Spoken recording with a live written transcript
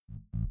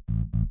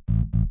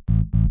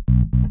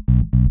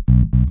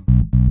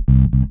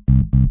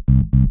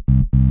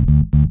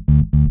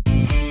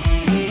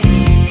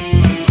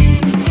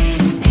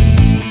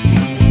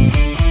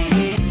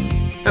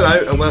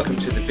Hello and welcome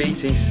to the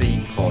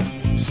BTC Pod.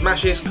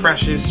 Smashes,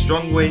 crashes,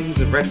 strong winds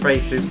and red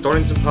faces,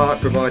 Donington Park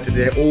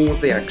provided all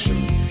of the action.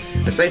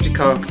 The safety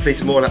car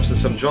completed more laps than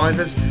some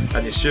drivers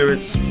and the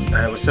stewards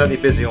were certainly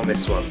busy on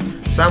this one.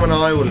 Sam and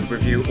I will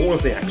review all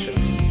of the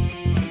actions.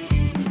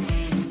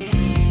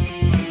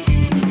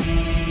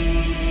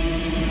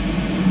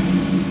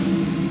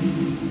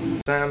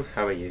 Sam,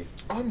 how are you?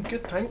 I'm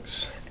good,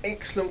 thanks.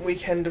 Excellent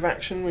weekend of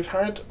action we've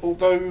had,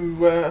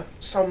 although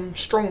some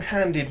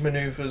strong-handed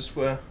manoeuvres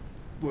were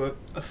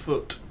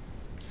afoot.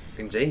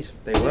 Indeed,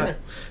 they were.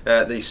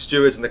 The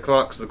stewards and the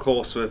clerks of the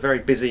course were very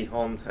busy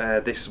on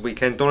this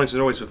weekend. Donington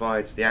always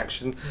provides the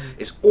action.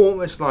 It's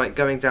almost like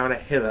going down a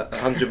hill at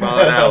 100 mile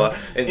an hour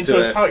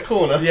into a tight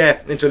corner.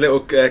 Yeah, into a little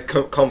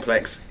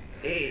complex.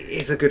 It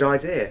is a good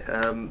idea,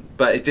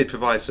 but it did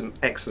provide some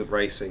excellent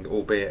racing,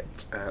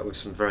 albeit with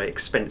some very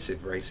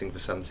expensive racing for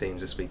some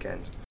teams this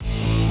weekend.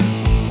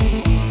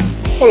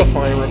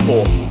 Qualifying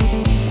report.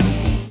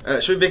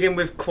 Should we begin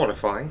with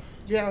qualifying?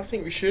 Yeah, I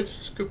think we should.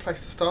 It's a good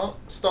place to start.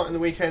 Starting the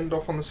weekend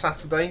off on the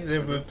Saturday,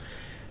 there were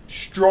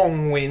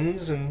strong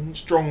winds and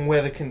strong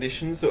weather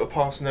conditions that were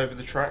passing over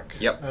the track.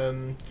 Yep.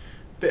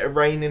 Bit of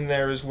rain in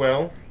there as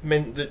well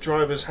meant that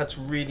drivers had to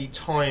really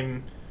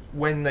time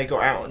when they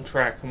got out on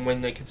track and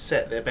when they could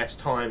set their best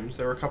times.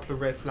 There were a couple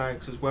of red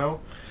flags as well,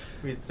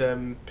 with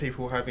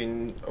people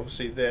having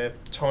obviously their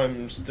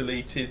times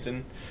deleted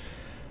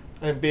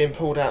and being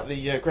pulled out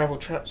the gravel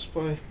traps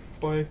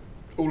by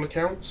all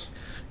accounts.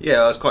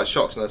 Yeah, I was quite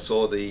shocked when I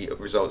saw the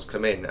results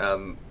come in.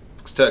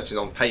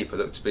 Turkington on paper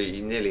looked to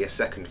be nearly a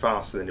second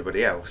faster than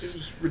anybody else. It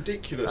was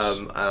ridiculous.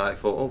 And I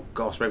thought, oh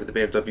gosh, maybe the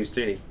BMWs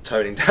do need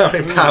toning down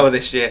in power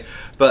this year.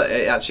 But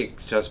it actually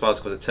transpires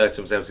because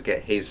Turkington was able to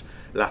get his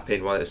lap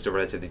in while it was still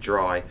relatively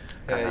dry.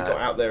 Yeah, he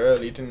got out there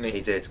early, didn't he?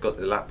 He did, got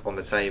the lap on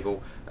the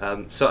table.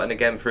 Sutton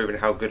again proving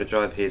how good a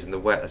driver he is in the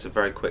wet. That's a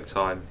very quick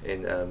time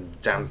in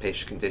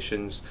dampish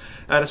conditions.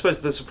 And I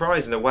suppose the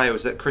surprise in a way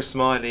was that Chris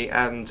Smiley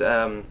and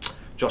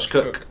Josh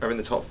Cook are in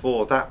the top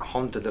four. That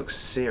Honda looks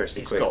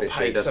seriously quick this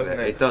year, doesn't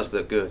it? It does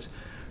look good.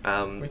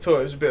 We thought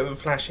it was a bit of a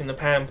flash in the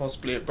pan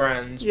possibly at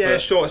Brands. Yeah,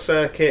 short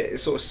circuit,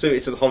 it's sort of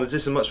suited to the Honda.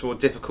 This is a much more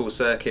difficult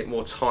circuit,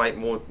 more tight,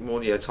 more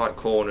tight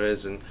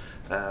corners and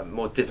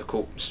more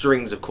difficult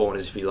strings of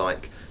corners, if you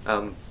like.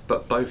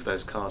 But both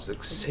those cars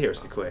look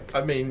seriously quick.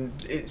 I mean,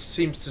 it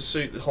seems to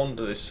suit the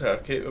Honda this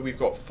circuit. We've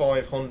got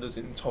 5 Hondas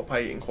in the top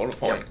 8 in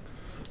qualifying.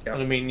 Yep.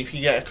 And I mean, if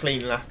you get a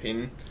clean lap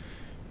in,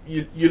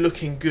 you're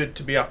looking good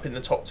to be up in the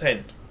top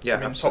 10. Yeah, I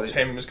mean, absolutely. Top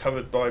 10 was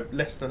covered by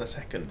less than a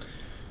second.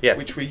 Yeah,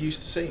 which we're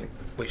used to seeing.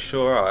 We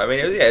sure are. I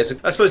mean, yeah.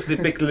 I suppose the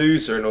big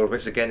loser in all of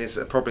this again is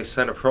probably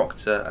Senna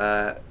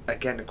Proctor.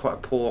 Again, quite a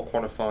poor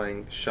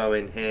qualifying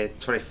showing here.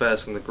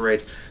 21st on the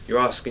grid.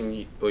 You're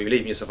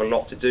leaving yourself a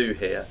lot to do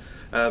here.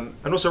 And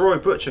also Roy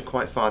Butcher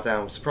quite far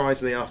down.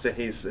 Surprisingly, after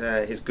his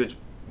good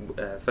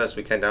first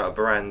weekend out of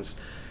Brands,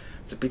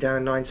 to be down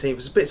in 19th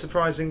was a bit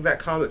surprising. That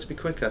car looked to be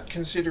quicker.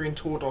 Considering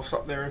Tordoff's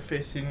up there in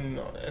 5th in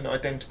an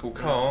identical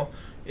car,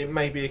 it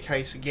may be a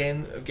case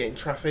again of getting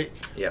traffic,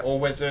 or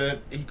whether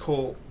he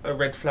caught a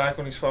red flag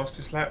on his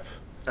fastest lap.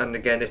 And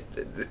again, if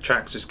the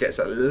track just gets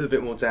a little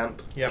bit more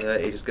damp,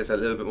 it just gets a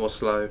little bit more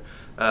slow.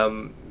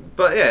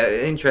 But yeah,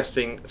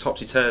 interesting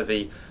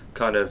topsy-turvy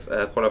kind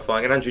of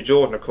qualifying. And Andrew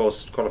Jordan, of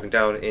course, qualifying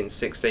down in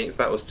 16th.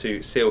 That was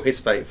to seal his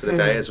fate for the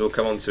day, as we'll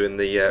come on to in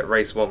the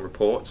Race 1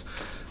 report.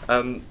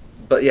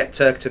 But yeah,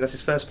 Turkington, that's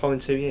his first pole in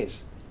 2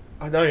 years.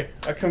 I know.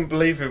 I couldn't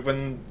believe it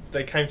when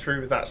they came through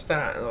with that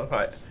stat. And I was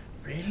like,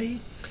 really?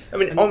 I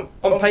mean, on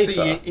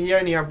paper... he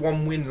only had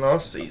 1 win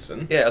last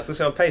season. Yeah, I was going to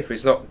say on paper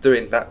he's not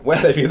doing that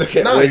well if you look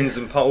at wins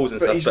and poles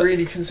and but stuff. He's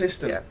really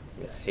consistent.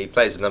 Yeah, he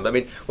plays the number. I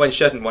mean, when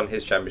Shedden won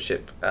his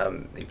championship,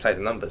 he played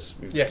the numbers.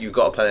 You've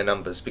got to play the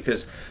numbers,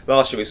 because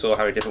last year we saw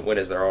how many different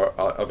winners there are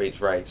of each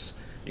race.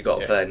 You've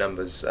got to play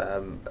numbers.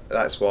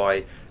 That's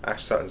why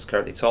Ash Sutton's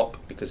currently top,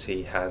 because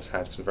he has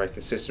had some very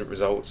consistent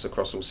results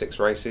across all 6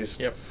 races.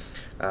 Yep.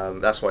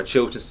 That's why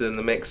Chilton's still in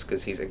the mix,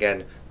 because he's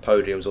again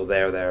podiums or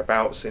there or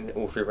thereabouts in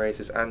all 3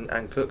 races,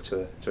 and Cook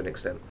to an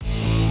extent.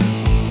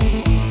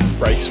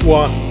 Race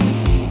 1.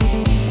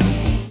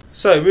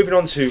 So moving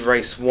on to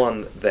race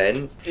 1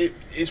 then.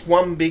 It's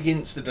one big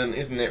incident,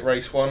 isn't it?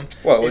 Race 1.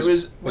 Well,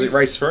 was it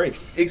race 3?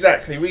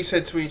 Exactly. We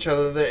said to each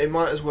other that it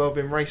might as well have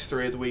been race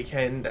 3 of the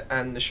weekend,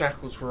 and the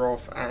shackles were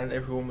off, and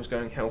everyone was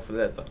going hell for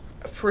leather.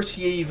 A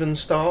pretty even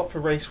start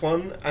for race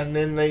 1, and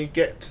then they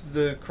get to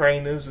the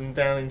Craners and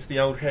down into the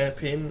old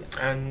hairpin,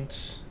 and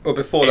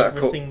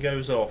everything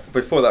goes off.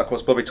 Before that, of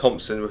course, Bobby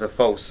Thompson with a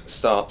false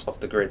start off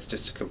the grid,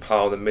 just to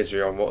compile the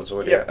misery on what was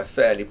already a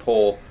fairly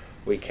poor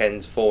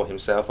weekend for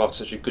himself after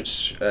such a good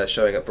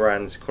showing at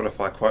Brands.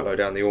 Qualified quite low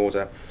down the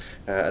order,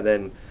 and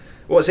then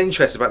What's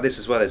interesting about this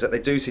as well is that they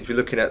do seem to be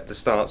looking at the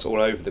starts all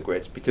over the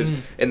grid, because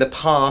in the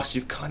past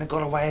you've kind of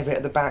gone away a bit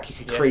at the back. You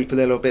could creep a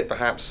little bit,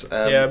 perhaps.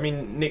 I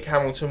mean, Nick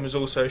Hamilton was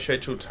also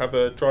scheduled to have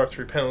a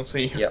drive-through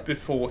penalty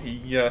before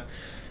he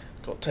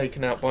got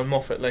taken out by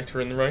Moffat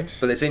later in the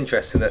race. But it's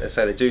interesting that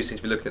they do seem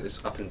to be looking at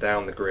this up and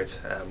down the grid,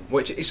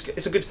 which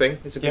it's a good thing.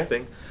 It's a good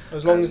thing.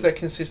 As long as they're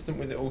consistent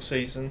with it all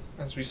season,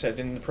 as we said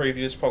in the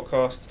previous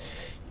podcast,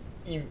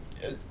 you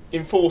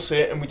enforce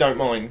it and we don't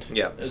mind.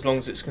 Yeah. As long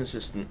as it's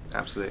consistent.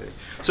 Absolutely.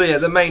 So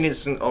the main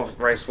incident of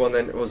race 1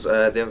 then was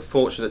the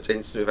unfortunate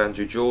incident with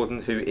Andrew Jordan,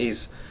 who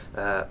is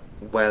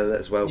well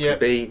as well can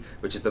be,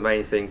 which is the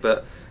main thing.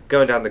 But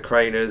going down the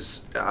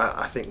Craners,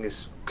 I think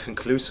this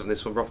conclusive on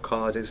this one, Rob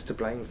Collard is to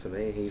blame for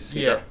me.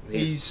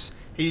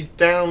 He's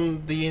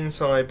down the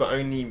inside, but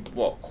only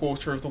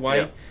quarter of the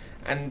way. Yeah.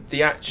 And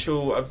the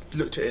actual, I've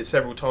looked at it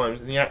several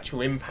times, and the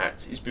actual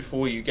impact is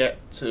before you get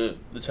to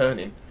the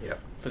turning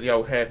for the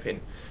old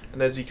hairpin.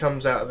 And as he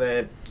comes out of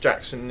there,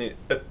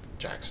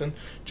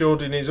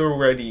 Jordan is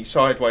already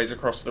sideways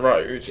across the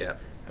road. Yeah.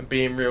 And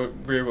being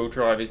rear-wheel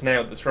drive, he's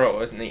nailed the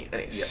throttle, hasn't he?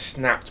 And it's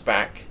snapped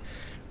back,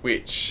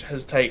 which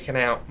has taken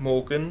out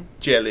Morgan,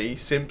 Jelly,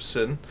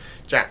 Simpson,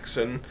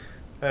 Jackson,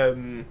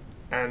 and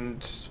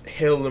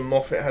Hill and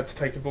Moffat had to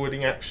take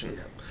avoiding action.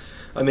 Yeah.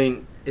 I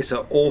mean, it's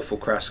an awful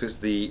crash because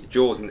the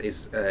Jordan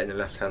is in a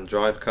left-hand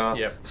drive car,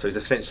 so he's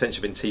essentially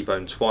been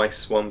T-boned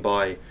twice. One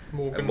by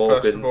Morgan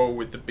first of all,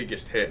 with the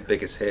biggest hit, and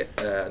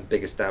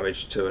biggest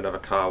damage to another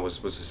car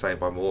was sustained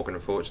by Morgan.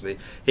 Unfortunately,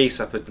 he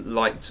suffered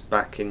light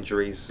back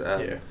injuries,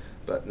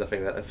 but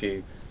nothing that a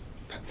few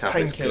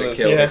tablets could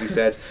kill, as he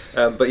said.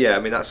 But I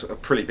mean, that's a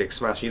pretty big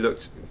smash. He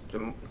looked.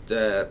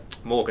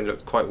 Morgan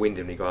looked quite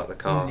winded when he got out of the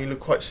car. He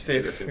looked quite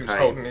stiff. He was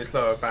holding his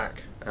lower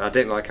back. And I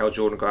didn't like how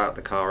Jordan got out of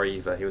the car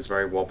either. He was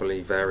very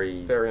wobbly,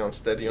 very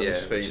unsteady on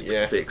his feet.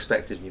 To be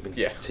expected. You've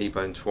been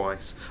T-boned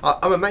twice.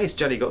 I'm amazed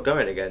Jelly got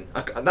going again.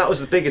 That was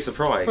the biggest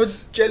surprise.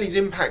 But Jelly's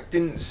impact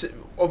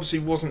obviously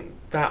wasn't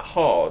that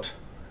hard.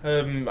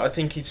 I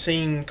think he'd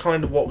seen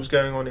kind of what was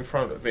going on in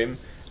front of him.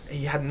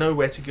 He had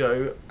nowhere to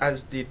go,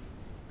 as did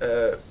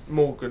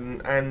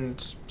Morgan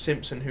and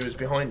Simpson, who was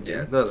behind him.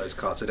 Yeah, none of those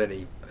cars had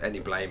any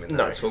blame in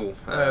that at all.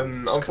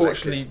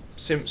 Unfortunately,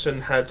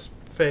 Simpson had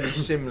fairly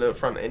similar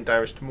front end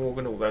damage to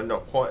Morgan, although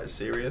not quite as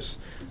serious,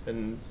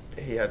 and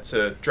he had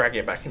to drag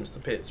it back into the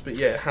pits. But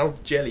how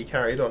Jelly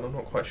carried on, I'm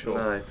not quite sure.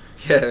 No,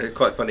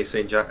 quite funny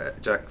seeing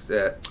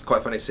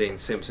quite funny seeing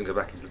Simpson go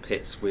back into the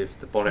pits with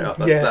the bonnet up.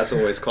 That's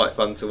always quite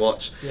fun to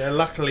watch. Yeah,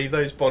 luckily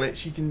those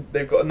bonnets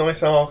they've got a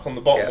nice arc on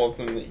the bottom of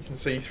them that you can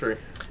see through.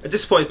 A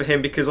disappointment for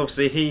him because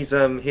obviously he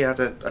had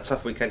a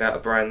tough weekend out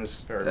of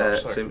Brands.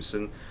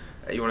 Simpson.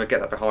 You want to get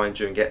that behind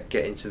you and get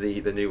into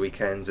the new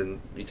weekend and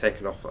be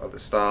taken off at the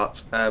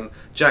start. Ollie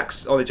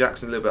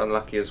Jackson a little bit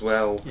unlucky as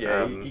well.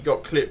 Yeah, he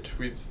got clipped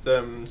with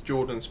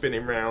Jordan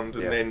spinning round,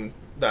 and then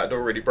that had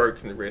already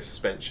broken the rear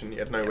suspension. He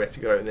had nowhere to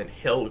go, and then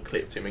Hill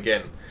clipped him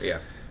again. Yeah.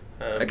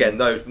 Again,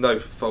 no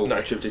fault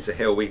attributed to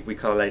Hill. We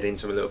kind of laid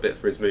into him a little bit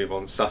for his move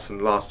on Sutton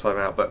last time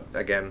out, but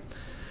again,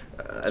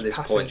 at this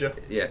point,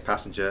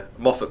 passenger.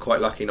 Moffat quite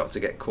lucky not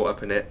to get caught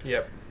up in it.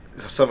 Yep.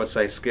 Some would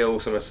say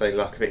skill, some would say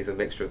luck. I think it's a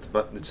mixture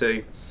of the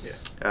two. Yeah.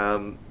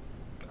 And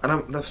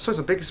I suppose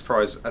the biggest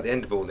surprise at the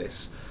end of all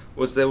this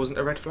was there wasn't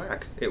a red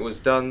flag. It was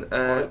done.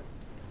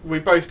 We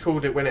both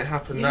called it when it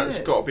happened. That's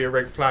got to be a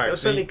red flag. There were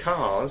so many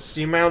cars.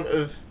 The amount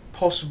of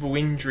possible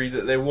injury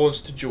that there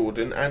was to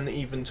Jordan and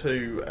even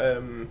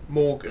to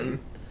Morgan,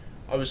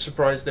 I was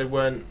surprised they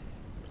weren't.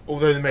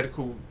 Although the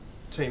medical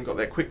team got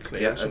there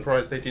quickly, I'm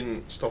surprised they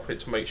didn't stop it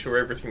to make sure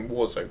everything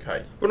was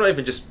okay. Well, not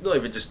even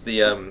just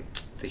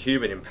the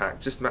human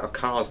impact, just the amount of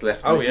cars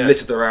left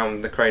littered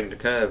around the crane and the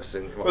curves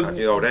and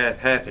the old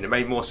hairpin. It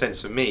made more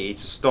sense for me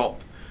to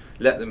stop,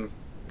 let them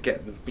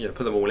put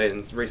them all in,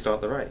 and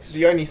restart the race.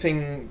 The only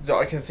thing that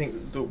I can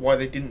think that why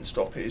they didn't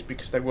stop it is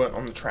because they weren't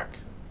on the track.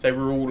 They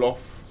were all off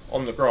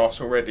on the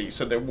grass already,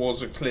 so there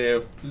was a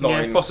clear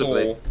line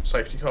for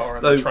safety car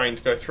and the train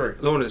to go through.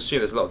 I want to assume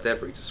there's a lot of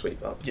debris to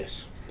sweep up.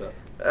 Yes.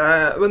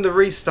 When the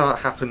restart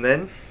happened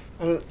then,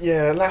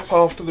 a lap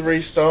after the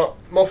restart,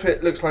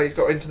 Moffat looks like he's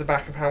got into the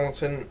back of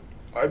Hamilton.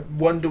 I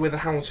wonder whether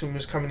Hamilton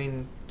was coming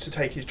in to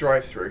take his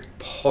drive-through.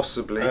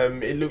 Possibly.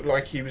 It looked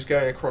like he was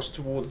going across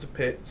towards the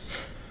pits.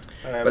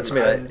 But to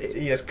me,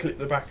 he has clipped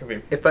the back of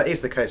him. If that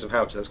is the case of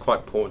Hamilton, that's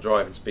quite poor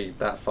driving to be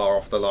that far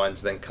off the line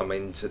to then come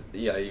into.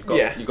 You've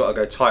got to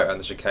go tight around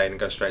the chicane and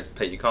go straight to the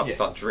pit. You can't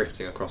start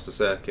drifting across the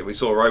circuit. We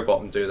saw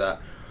Rowbottom do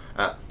that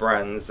at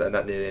Brands, and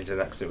that nearly ended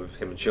an accident with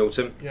him and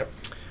Chilton. Yep.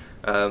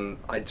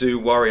 I do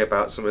worry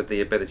about some of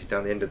the ability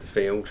down the end of the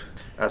field.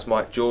 As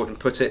Mike Jordan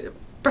put it,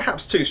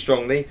 perhaps too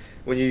strongly,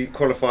 when you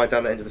qualify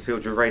down the end of the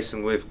field, you're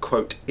racing with,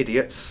 quote,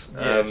 idiots.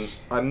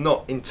 Yes. I'm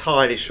not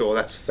entirely sure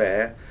that's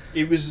fair.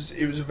 It was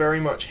a very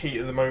much heat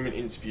of the moment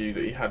interview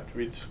that he had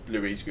with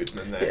Louise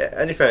Goodman there. Yeah,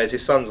 and in fairness,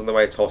 his son's on the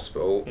way to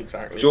hospital.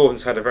 Exactly.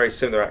 Jordan's had a very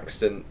similar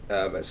accident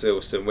at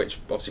Silverstone, which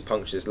obviously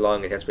punctured his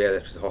lung and he had to be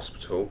airlifted to the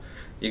hospital.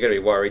 You're going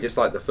to be worried, just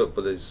like the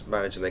footballers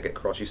manage and they get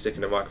cross, you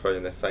sticking a microphone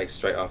in their face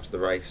straight after the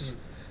race.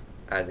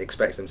 and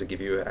expect them to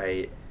give you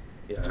a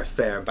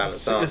fair and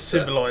balanced A answer.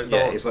 civilised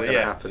Yeah, it's answer, not going to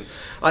yeah. happen.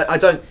 I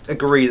don't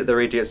agree that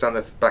they're idiots down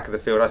the back of the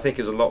field. I think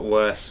it was a lot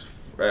worse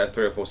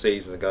 3 or 4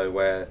 seasons ago,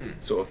 where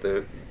sort of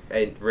the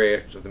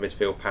rear of the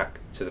midfield pack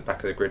to the back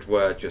of the grid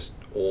were just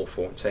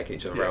awful and taking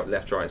each other out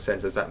left, right, and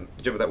centre. Do you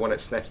remember that one at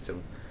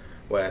Snetterton,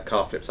 where a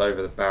car flipped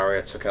over the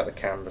barrier, took out the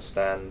camera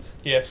stand?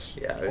 Yes.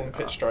 Yeah, On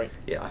pit straight.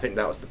 Yeah, I think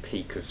that was the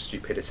peak of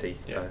stupidity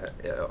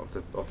of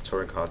the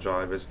touring car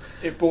drivers.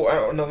 It brought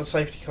out another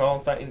safety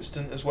car that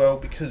instant as well,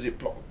 because it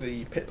blocked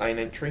the pit lane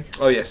entry.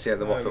 Oh yes, yeah,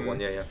 the Moffat one,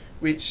 yeah.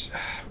 Which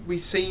we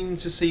seem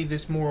to see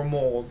this more and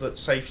more, that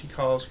safety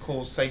cars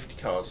cause safety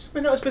cars. I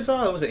mean, that was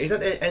bizarre, wasn't it? He's at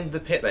the end of the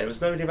pit lane. There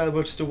was nobody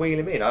available just to wheel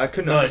him in. I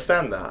couldn't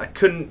understand that. I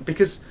couldn't,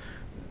 because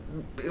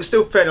it was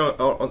still fairly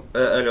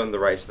early on in the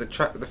race. The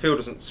field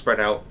wasn't spread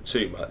out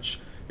too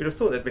much. You'd have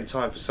thought there'd been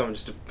time for someone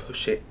just to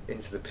push it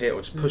into the pit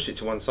or just push it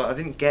to one side. I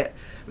didn't get,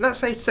 and that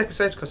second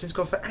safety car seems to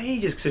go on for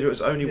ages, considering it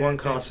was only one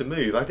car to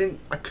move. I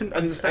couldn't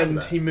understand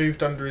that. And he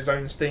moved under his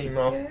own steam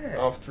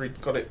after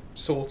he'd got it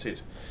sorted.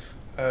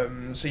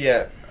 So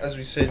yeah, as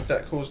we said,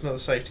 that caused another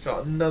safety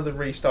car. Another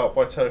restart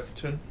by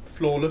Turkington,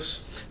 flawless.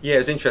 Yeah, it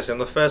was interesting. On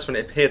the first one,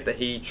 it appeared that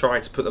he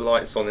tried to put the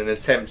lights on in an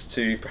attempt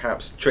to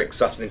perhaps trick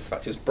Sutton into the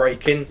fact he was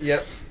braking.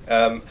 Yep.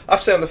 I have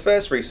to say, on the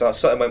first restart,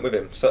 Sutton went with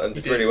him. Sutton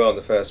did really well on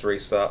the first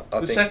restart. I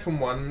think. Second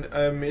one,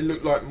 it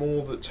looked like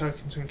more that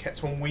Turkington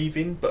kept on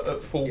weaving, but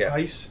at full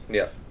pace.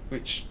 Yeah.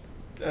 Which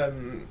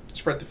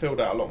spread the field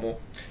out a lot more.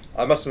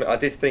 I must admit, I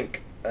did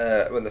think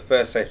when the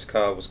first safety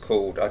car was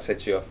called, I said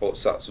to you, I thought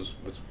Sutton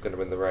was going to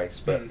win the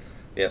race, but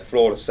yeah,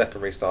 flawless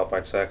second restart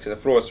by Turkington. A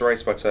flawless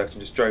race by Turkington,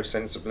 just drove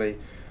sensibly,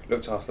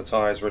 looked after the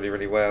tyres really,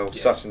 really well. Yeah.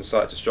 Sutton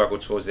started to struggle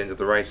towards the end of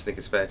the race, I think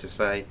it's fair to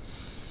say.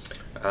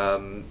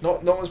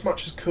 Not as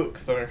much as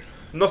Cook, though.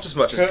 Not as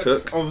much as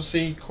Cook.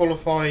 Obviously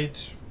qualified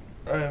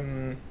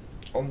on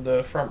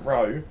the front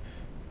row,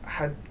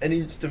 had an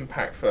instant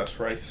pack first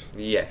race.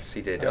 Yes,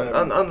 he did.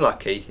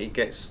 Unlucky. He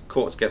gets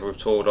caught together with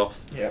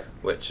Tordoff,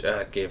 which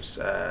gives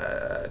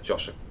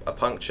Josh a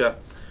puncture.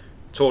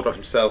 Tordoff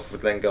himself would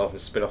then go off and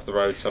spin off the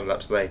road some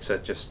laps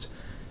later.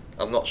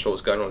 I'm not sure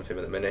what's going on with him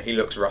at the minute. He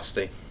looks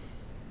rusty.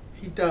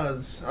 He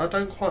does. I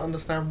don't quite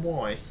understand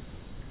why.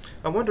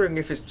 I'm wondering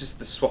if it's just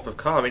the swap of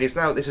car. I mean,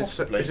 this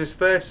is his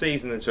third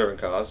season in touring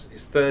cars.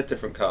 His third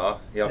different car.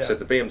 He upset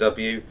the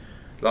BMW.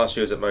 Last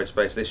year was at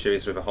Motorbase. This year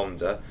he's with a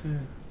Honda.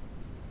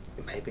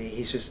 Maybe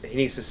he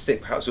needs to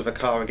stick perhaps with a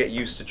car and get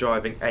used to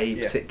driving a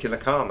particular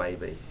car.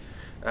 Maybe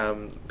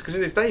because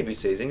in his debut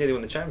season, he nearly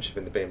won the championship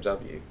in the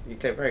BMW. He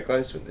came very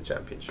close to winning the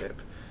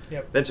championship.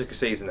 Then took a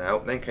season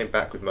out. Then came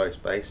back with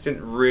Motorbase.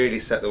 Didn't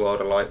really set the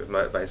world alight with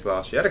Motorbase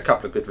last year. Had a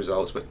couple of good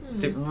results, but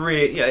didn't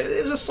really. Yeah,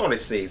 it was a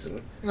solid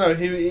season. No,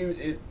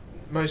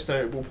 most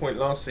notable point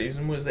last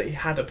season was that he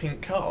had a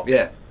pink car.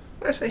 Yeah,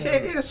 he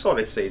had a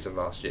solid season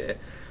last year,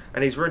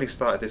 and he's really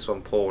started this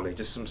one poorly.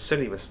 Just some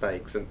silly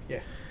mistakes, and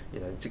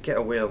to get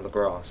a wheel on the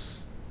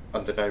grass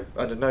under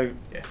no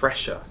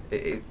pressure,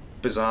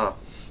 bizarre.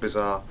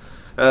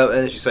 And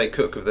as you say,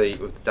 Cook with the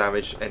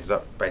damage ended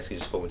up basically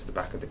just falling to the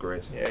back of the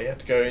grid. Yeah, he had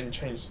to go in,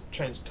 change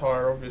the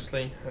tyre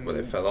obviously, and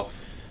it fell off.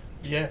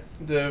 Yeah,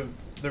 the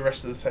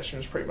rest of the session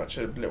was pretty much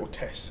a little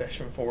test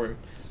session for him,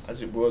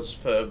 as it was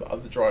for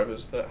other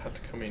drivers that had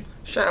to come in.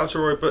 Shout out to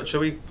Roy Butcher.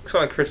 We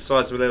kind of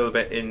criticised him a little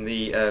bit in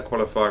the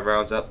qualifying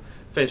roundup.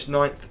 Finished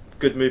 9th,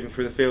 good moving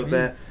through the field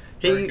there.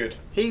 Very good.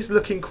 He's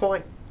looking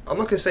quite. I'm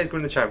not going to say he's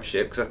going to the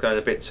championship because that's going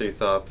a bit too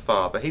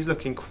far, but he's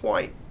looking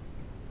quite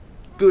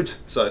good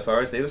so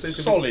far, isn't he?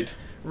 Solid.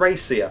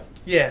 Racier.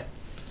 Yeah.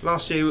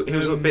 Last year he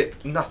was a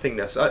bit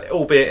nothingness,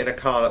 albeit in a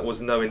car that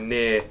was nowhere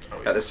near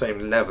at the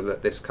same level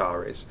that this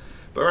car is.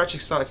 But we're actually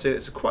starting to see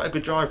it's quite a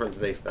good driver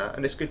underneath that,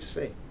 and it's good to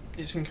see.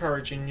 It's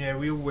encouraging, yeah.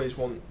 We always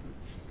want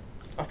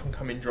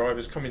up-and-coming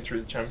drivers coming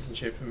through the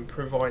championship and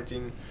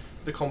providing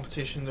the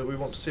competition that we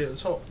want to see at the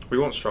top. We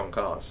want strong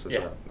cars as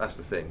well. That's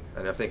the thing.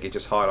 And I think it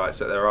just highlights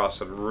that there are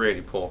some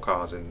really poor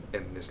cars in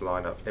this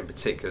lineup, in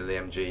particular the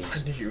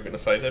MGs. I knew you were going to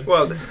say them.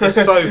 Well, they're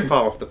so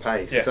far off the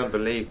pace. It's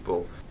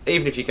unbelievable.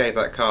 Even if you gave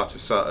that car to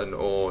Sutton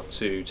or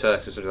to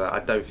Turk or something like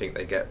that, I don't think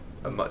they get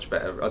a much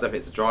better. I don't think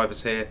it's the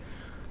drivers here.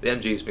 The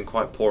MG's been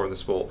quite poor in the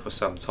sport for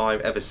some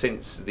time, ever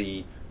since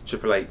the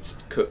 888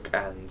 Cook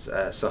and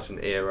Sutton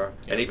era.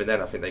 And even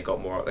then, I think they got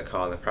more out of the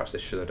car than perhaps they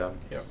should have done.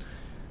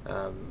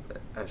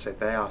 And so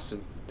they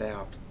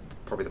are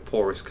probably the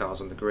poorest cars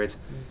on the grid.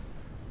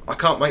 I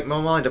can't make my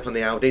mind up on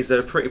the Audis. They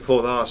were pretty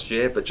poor last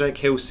year, but Jake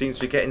Hill seems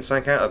to be getting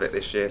something out of it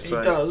this year. So.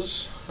 He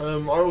does. I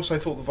also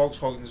thought the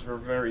Volkswagens were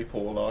very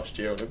poor last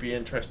year. It'll be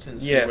interesting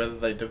to see whether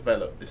they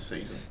develop this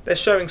season. They're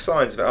showing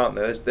signs of it, aren't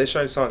they? They're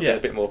showing signs of being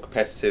a bit more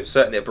competitive.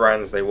 Certainly at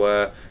Brands they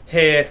were.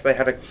 Here they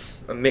had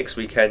a mixed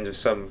weekend with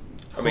some.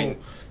 I mean,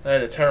 they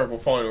had a terrible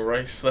final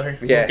race though.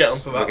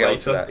 Yes, we'll get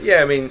onto that later.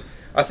 Yeah, I mean.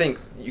 I think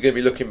you're going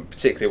to be looking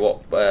particularly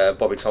at what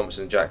Bobby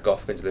Thompson and Jack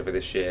Goff can deliver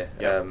this year.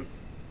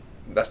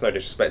 That's no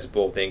disrespect to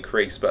Bald the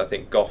increase, but I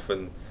think Goff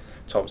and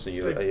Thompson.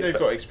 They've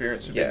got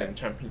experience of being in the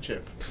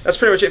championship. That's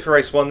pretty much it for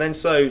race 1 then.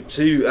 So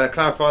to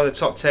clarify the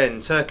top 10,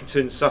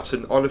 Turkington,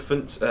 Sutton,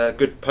 Oliphant.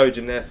 Good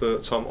podium there for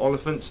Tom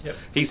Oliphant. Yep.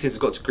 He seems to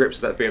have got to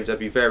grips with that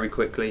BMW very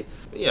quickly.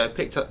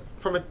 Picked up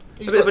from a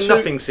bit of a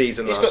nothing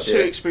season last year. He's got 2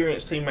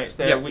 experienced teammates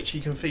there, which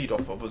he can feed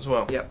off of as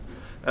well. Yep.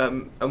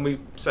 And I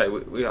don't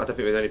think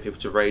we're the only people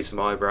to raise some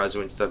eyebrows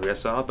into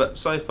WSR, but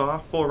so far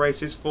 4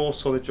 races, 4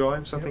 solid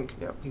drives. I think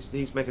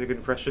he's making a good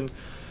impression.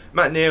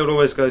 Matt Neal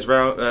always goes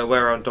round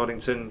around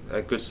Donington.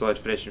 A good solid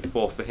finish in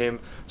 4th for him.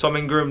 Tom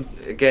Ingram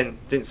again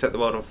didn't set the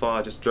world on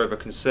fire, just drove a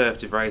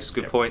conservative race,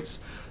 good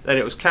points. Then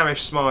it was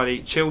Camish,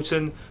 Smiley,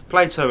 Chilton,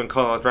 Plato and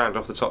Collard round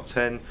off the top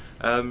 10.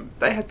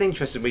 They had an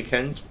interesting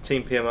weekend.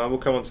 Team PMR. We'll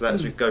come on to that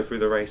as we go through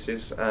the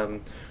races.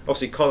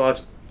 Obviously Collard,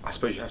 I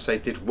suppose you have to say,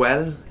 did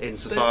well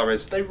insofar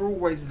as... They were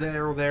always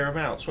there or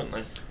thereabouts, weren't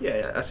they?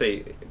 Yeah, I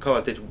say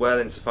Collard did well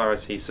insofar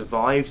as he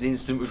survived the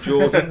incident with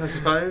Jordan, I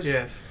suppose.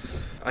 Yes.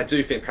 I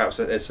do think perhaps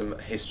that there's some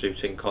history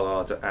between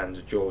Collard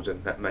and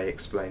Jordan that may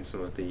explain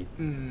some of the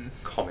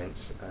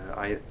comments.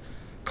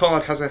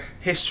 Collard has a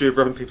history of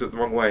rubbing people the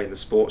wrong way in the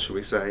sport, shall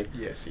we say.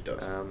 Yes, he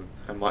does.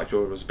 And Mike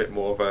Jordan was a bit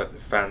more of a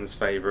fan's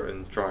favourite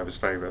and driver's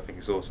favourite, I think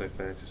it's also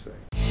fair to say.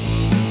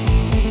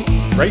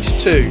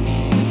 Race 2.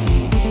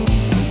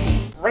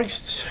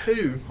 Race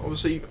 2,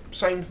 obviously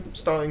same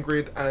starting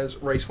grid as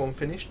race 1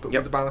 finished, but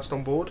with the ballast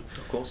on board.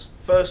 Of course.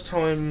 First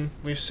time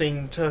we've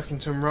seen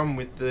Turkington run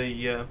with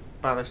the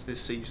ballast this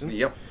season.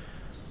 Yep.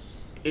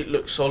 It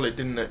looked solid,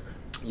 didn't it?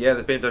 Yeah,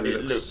 the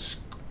BMW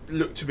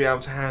looked to be able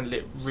to handle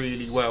it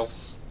really well.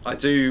 I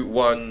do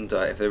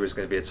wonder if there was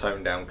going to be a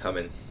tone down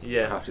coming, I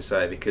have to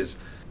say, because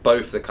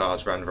both the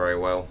cars ran very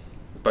well.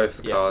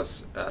 Both the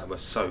cars were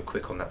so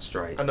quick on that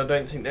straight. And I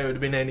don't think there would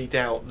have been any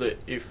doubt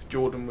that if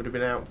Jordan would have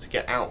been able to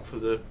get out for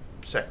the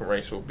second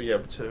race or be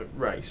able to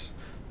race,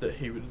 that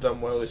he would have done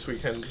well this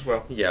weekend as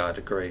well. Yeah, I'd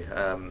agree.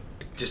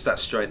 Just that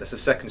straight, that's the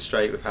second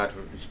straight we've had,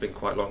 which has been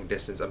quite long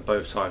distance, and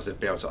both times they've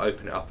been able to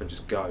open it up and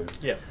just go.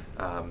 Yeah.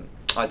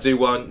 I do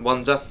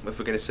wonder if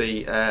we're going to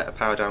see a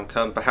power down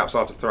come, perhaps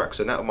after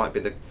Thruxton. That might be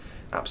the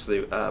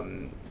absolute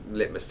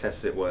litmus test,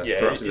 as it were.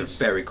 Yeah, Thruxton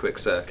is a very quick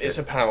circuit. It's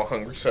a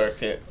power-hungry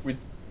circuit with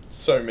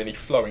so many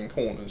flowing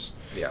corners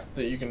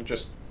that you can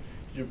just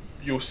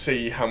you'll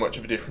see how much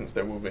of a difference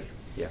there will be.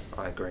 Yeah,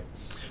 I agree.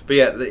 But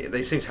yeah,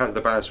 they seem to handle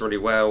the balance really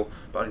well.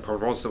 But the only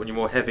problem was that when you're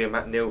more heavy and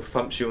Matt Neal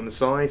thumps you on the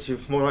side, you're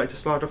more likely to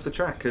slide off the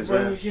track.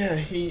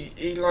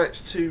 He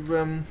likes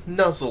to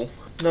nuzzle.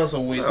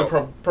 Nuzzle is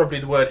probably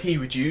the word he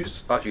would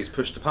use. I'd use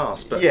push to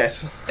pass, but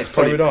yes, it's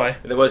probably, so would I.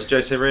 In the words of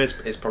Jose Ramirez,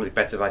 it's probably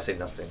better if I say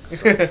nothing.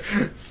 So.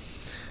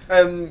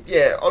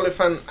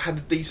 Oliphant had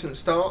a decent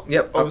start.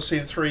 Yep. Obviously,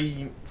 the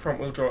 3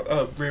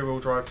 rear-wheel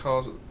drive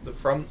cars at the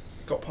front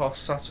got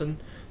past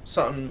Sutton.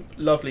 Sutton,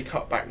 lovely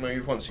cutback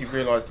move once he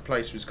realised the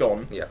place was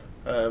gone. Yeah.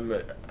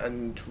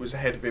 And was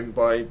ahead of him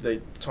by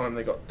the time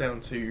they got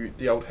down to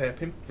the old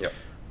hairpin. Yep.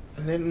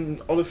 And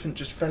then Oliphant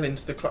just fell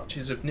into the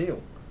clutches of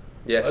Neal.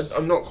 Yes.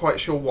 I'm not quite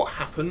sure what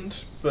happened,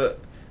 but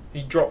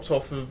he dropped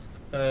off of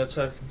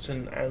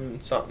Turkington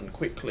and Sutton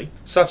quickly.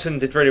 Sutton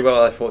did really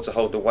well, I thought, to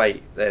hold the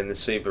weight in the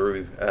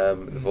Subaru,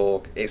 the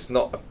Vorg. It's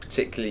not a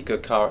particularly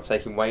good car at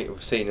taking weight,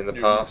 we've seen in the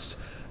past,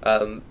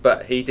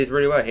 but he did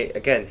really well.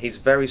 He's a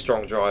very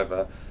strong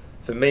driver.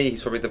 For me,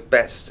 he's probably the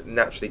best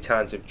naturally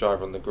talented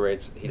driver on the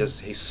grid.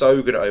 He's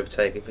so good at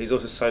overtaking, but he's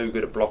also so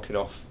good at blocking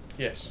off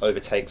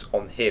overtakes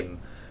on him.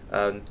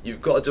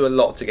 You've got to do a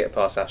lot to get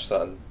past Ash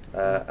Sutton,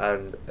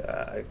 and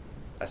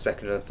a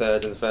second and a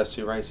third in the first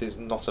 2 races,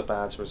 not a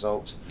bad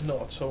result.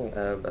 Not at all.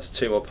 That's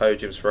 2 more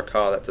podiums for a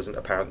car that doesn't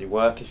apparently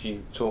work if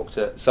you talk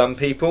to some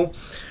people.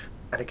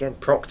 And again,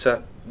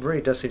 Proctor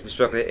really does seem to be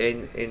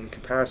struggling in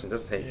comparison,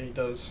 doesn't he? Yeah, he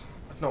does.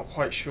 I'm not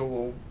quite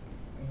sure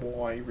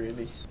why,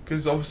 really.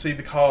 Because obviously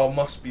the car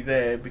must be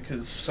there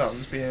because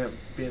Sutton's being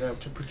able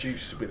to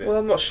produce with it. Well,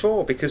 I'm not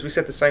sure, because we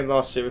said the same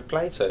last year with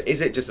Plato.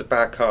 Is it just a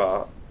bad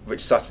car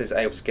which Sutton is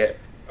able to get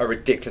a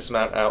ridiculous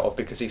amount out of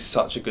because he's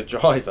such a good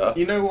driver?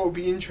 You know what would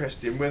be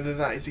interesting? Whether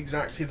that is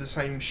exactly the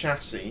same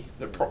chassis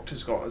that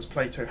Proctor's got as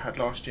Plato had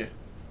last year.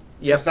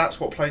 Yeah, because that's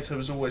what Plato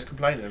was always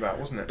complaining about,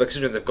 wasn't it? But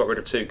considering they've got rid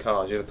of 2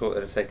 cars, you'd have thought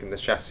they'd have taken the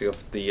chassis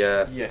off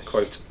the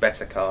quote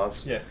better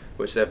cars,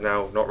 which they've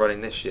now not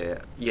running this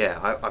year.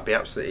 Yeah, I'd be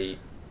absolutely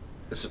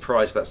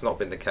surprised if that's not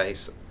been the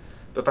case.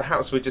 But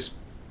perhaps we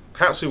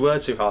were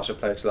too harsh on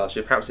Plato last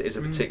year. Perhaps it is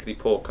a particularly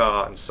poor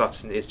car, and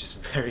Sutton is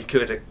just very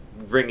good at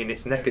wringing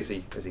its neck, as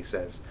he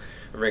says,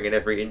 and wringing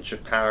every inch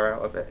of power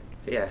out of it.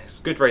 Yeah, it's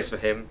a good race for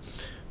him.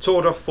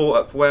 Tordov fought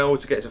up well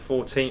to get to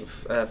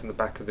 14th from the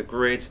back of the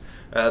grid,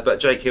 but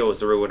Jake Hill was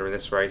the real winner in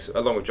this race,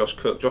 along with Josh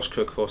Cook. Josh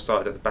Cook, of course,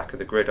 started at the back of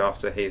the grid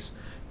after his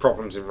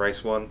problems in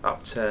race 1,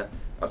 up to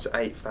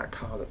 8th. That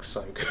car looks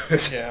so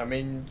good. Yeah, I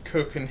mean,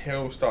 Cook and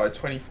Hill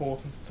started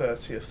 24th and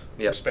 30th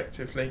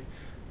respectively,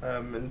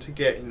 and to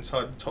get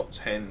inside the top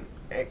 10,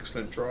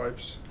 excellent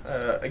drives.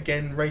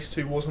 Again, race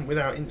 2 wasn't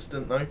without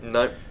incident though.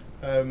 No.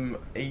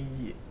 A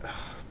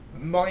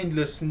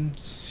mindless and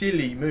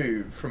silly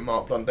move from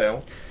Mark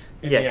Blundell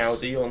in the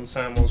Audi on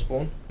Sam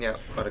Osborne. Yeah,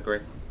 I'd agree.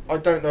 I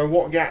don't know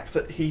what gap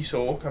that he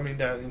saw coming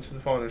down into the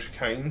final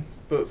chicane,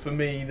 but for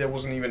me there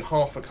wasn't even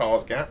half a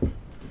car's gap.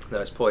 No,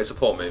 it's a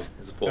poor move.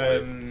 It's a poor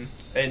move.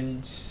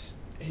 And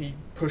he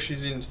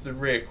pushes into the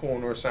rear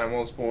corner of Sam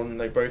Osborne, and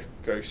they both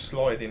go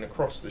sliding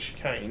across the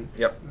chicane.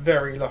 Yep.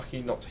 Very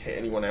lucky not to hit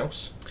anyone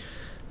else.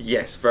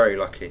 Yes, very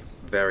lucky.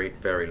 Very,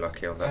 very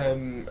lucky on that.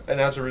 And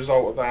as a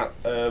result of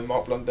that,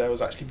 Mark Blundell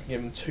has actually been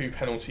given 2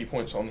 penalty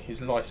points on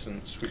his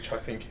licence, which I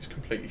think is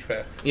completely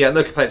fair. Yeah,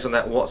 no complaints on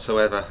that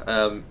whatsoever.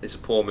 It's a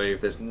poor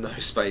move. There's no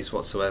space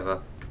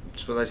whatsoever.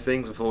 Just one of those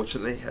things,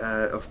 unfortunately.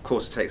 Of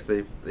course, it takes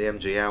the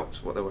MG out.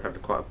 What they were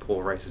having quite a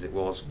poor race as it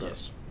was, but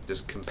Yes.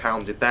 just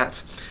compounded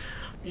that.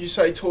 You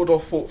say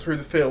Tordov fought through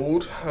the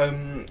field.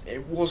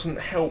 It wasn't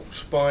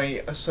helped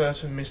by a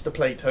certain Mr.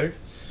 Plato.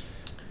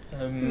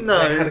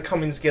 No. They had a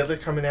coming together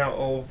coming out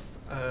of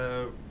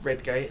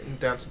Redgate and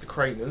down to the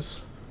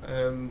Craners,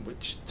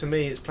 which to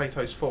me is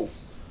Plato's fault.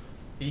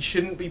 He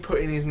shouldn't be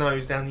putting his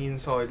nose down the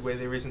inside where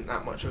there isn't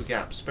that much of a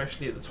gap,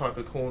 especially at the type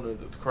of corner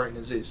that the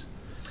Craners is.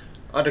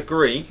 I'd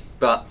agree,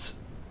 but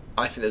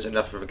I think there's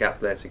enough of a gap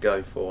there to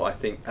go for. I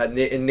think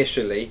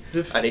initially,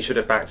 and he should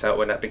have backed out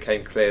when that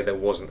became clear there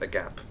wasn't a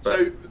gap. But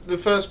So the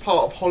first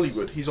part of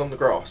Hollywood, he's on the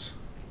grass.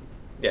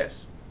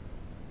 yes.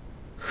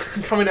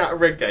 Coming out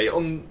of Redgate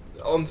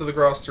onto the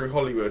grass through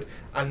Hollywood,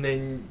 and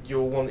then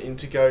you're wanting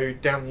to go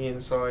down the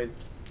inside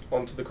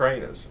onto the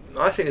Craners.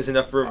 I think there's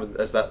enough room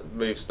as that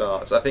move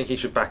starts. I think he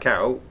should back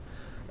out,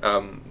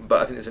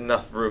 but I think there's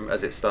enough room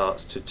as it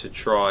starts to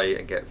try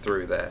and get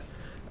through there.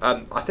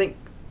 I think,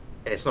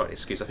 and it's not an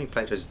excuse, I think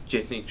Plato's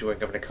genuinely enjoying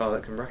having a car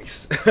that can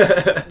race.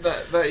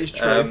 That is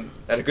true. And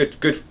a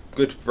good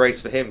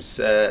race for him,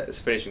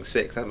 finishing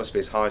 6th. That must be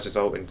his highest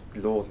result in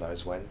Lord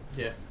knows when.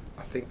 Yeah.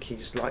 I think he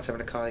just likes having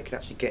a car he can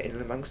actually get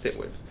in amongst it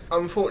with.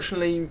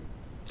 Unfortunately,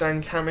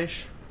 Dan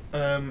Camish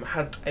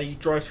had a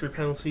drive-through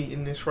penalty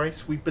in this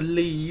race. We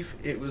believe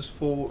it was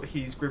for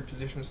his grid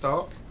position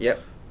start.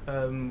 Yep.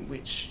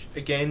 Which,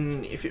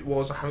 again, if it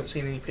was, I haven't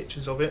seen any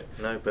pictures of it.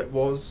 No, It but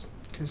was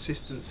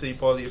consistency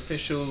by the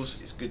officials.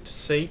 It's good to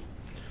see.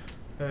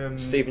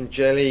 Stephen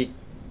Jelly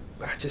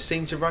just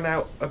seemed to run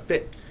out a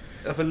bit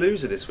of a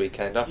loser this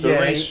weekend after Yeah,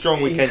 a really he- strong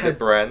he weekend had at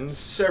Brands.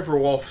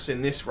 Several offs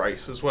in this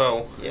race as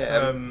well.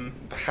 Yeah,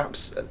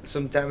 perhaps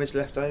some damage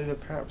left over,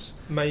 perhaps.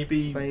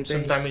 Maybe Maybe.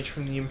 some damage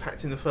from the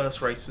impact in the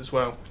first race as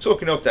well.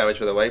 Talking of damage,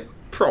 by the way,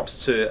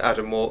 props to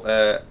Adam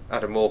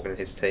Morgan and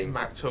his team.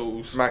 Mac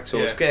Tools. Mac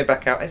Tools Yeah, getting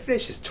back out and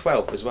finishes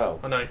 12th as well.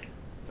 I know.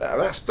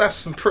 That's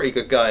some pretty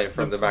good going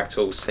from the Mac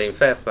Tools team.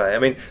 Fair play. I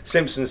mean,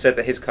 Simpson said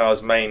that his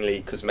car's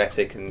mainly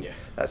cosmetic, and Yeah.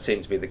 that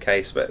seemed to be the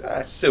case.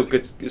 But still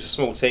good. It's a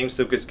small team.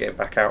 Still good to get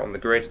back out on the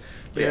grid.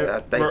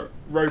 But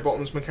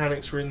Rowbottom's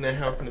mechanics were in there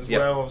helping as Yep.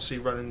 well. Obviously,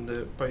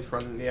 both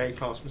running the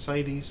A-class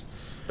Mercedes.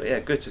 But yeah,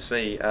 good to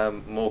see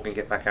Morgan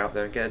get back out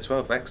there and get a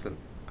 12. Excellent.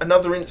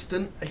 Another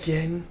incident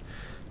again.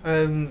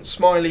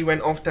 Smiley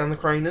went off down the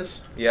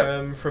Craners.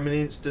 Yep. From an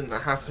incident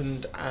that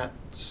happened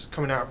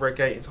coming out of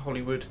Redgate into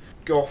Hollywood.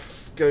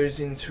 Goff goes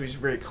into his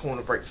rear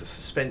corner, breaks the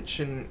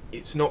suspension.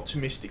 It's an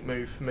optimistic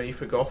move for me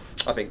for Goff.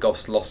 I think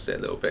Goff's lost it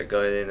a little bit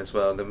going in as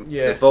well. The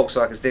Yeah.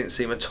 Volkswagens didn't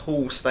seem at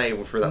all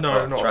stable through that No,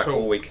 part of the not track at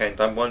all. all weekend.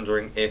 I'm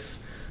wondering if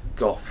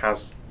Goff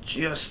has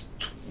just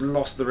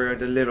lost the rear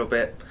end a little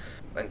bit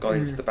and gone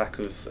into the back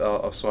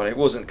of Smiley. It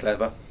wasn't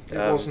clever. It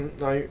wasn't,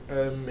 no.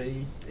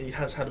 He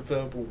has had a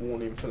verbal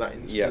warning for that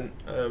incident.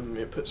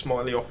 It put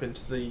Smiley off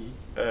into the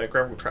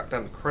gravel trap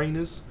down the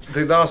Craners.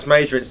 The last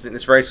major incident in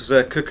this race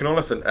was Cook and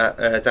Oliphant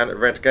down at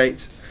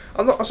Redgate.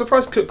 I'm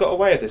surprised Cook got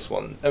away with this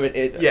one. I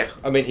mean, Yeah.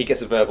 I mean, he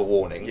gets a verbal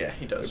warning. Yeah,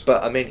 he does.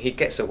 But I mean, he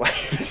gets away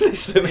with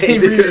this for me. He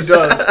really because-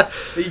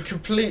 does. He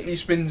completely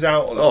spins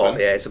out on Oh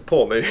yeah, it's a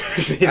poor move.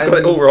 He's got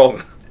it all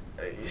wrong.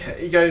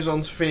 He goes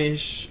on to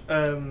finish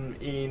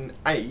in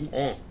 8th,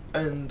 Mm.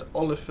 and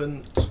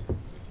Oliphant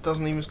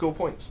doesn't even score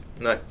points.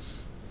 No.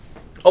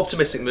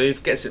 Optimistic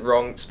move, gets it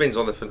wrong, spins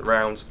Oliphant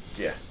round.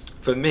 Yeah.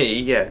 For me,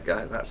 yeah,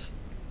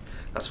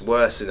 that's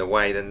worse in a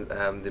way than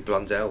the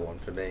Blundell one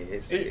for me.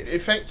 It's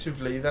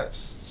Effectively,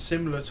 that's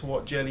similar to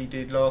what Jelly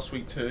did last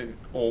week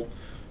or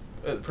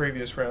at the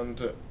previous round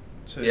to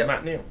Yep.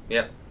 Matt Neal.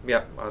 yeah,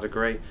 I'd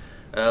agree.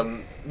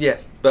 Yeah,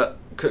 but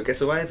Cook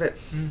gets away with it.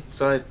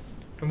 So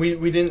And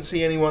we didn't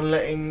see anyone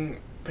letting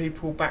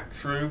people back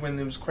through when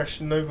there was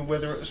question over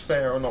whether it was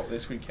fair or not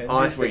this weekend.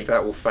 I did we? think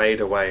that will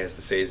fade away as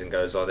the season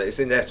goes on. It's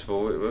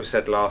inevitable. We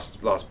said last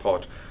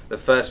pod, the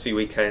first few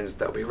weekends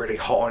they'll be really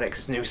hot on it 'cause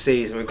it's a new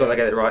season. We've got to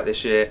get it right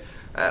this year.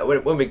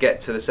 When we get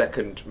to the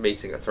second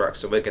meeting at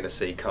Thruxton, we're going to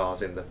see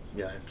cars in the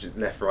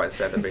left, right, and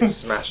centre being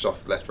smashed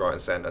off left, right,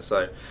 and centre.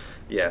 So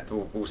yeah,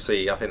 we'll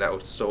see. I think that will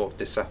sort of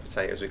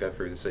dissipate as we go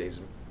through the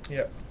season.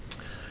 Yeah.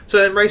 So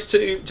then race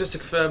 2, just to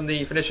confirm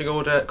the finishing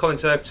order, Colin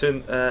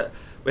Turkington,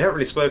 we haven't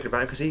really spoken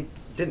about him because he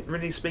didn't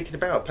really speak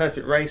about.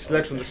 Perfect race,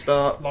 led from the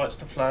start. Lights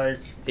the flag.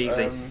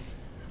 Easy.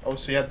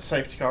 Obviously, had the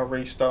safety car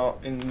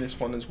restart in this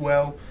one as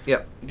well.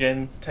 Yep.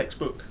 Again,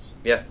 textbook.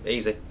 Yeah,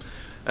 easy.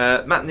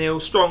 Matt Neal,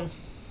 strong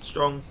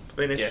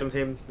finish Yeah. from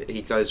him.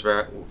 He goes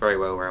very, very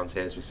well around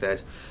here, as we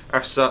said.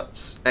 Ash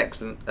Sutz,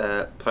 excellent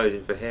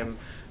podium for him.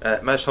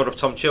 Managed to hold off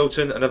Tom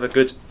Chilton, another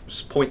good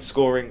point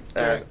scoring.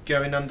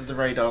 Going under the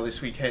radar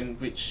this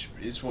weekend, which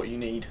is what you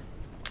need.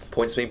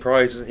 Points being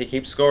prized, and he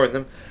keeps scoring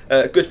them.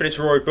 Good finish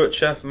for Rory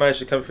Butcher, managed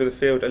to come through the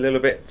field a little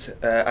bit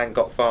and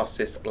got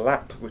fastest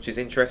lap, which is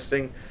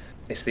interesting.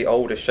 It's the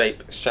older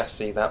shape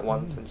chassis, that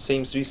one, and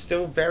seems to be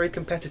still very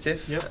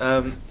competitive.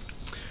 Yep.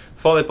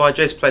 Followed by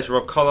Jason Plater,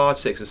 Rob Collard,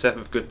 6th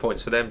and 7th, good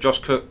points for them. Josh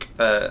Cook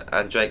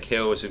and Jake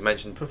Hill, as we've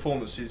mentioned.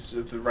 Performances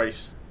of the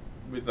race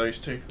with those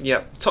two.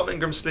 Yeah, Tom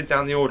Ingram slid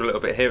down the order a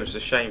little bit here, which is a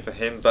shame for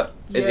him, but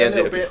in the end,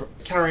 a little bit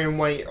carrying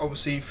weight,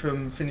 obviously,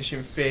 from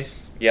finishing 5th.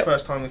 Yep.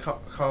 First time the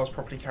car's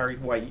properly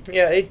carried weight.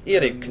 Yeah,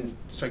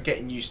 so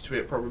getting used to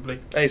it probably.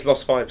 And he's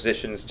lost 5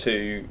 positions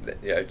to,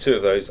 2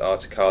 of those are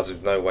to cars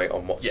with no weight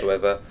on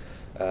whatsoever.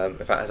 In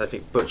fact, I don't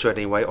think Butcher had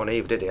any weight on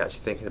either, did he?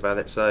 Actually, thinking about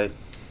it, so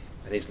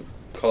and he's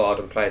Collard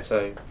and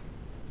Plato.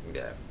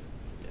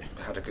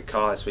 Had a good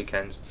car this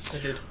weekend. They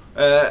did.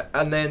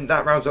 And then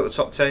that rounds up the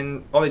top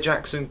 10. Ollie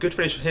Jackson, good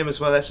finish for him as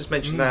well. Let's just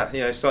mention that.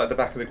 Started at the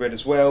back of the grid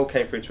as well.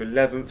 Came through to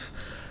 11th.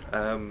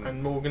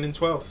 And Morgan in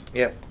 12th.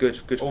 Yeah,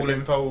 good. All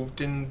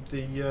involved in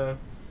the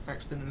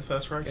accident in the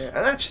first race. Yeah,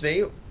 and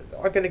actually,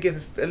 I'm going to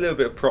give a little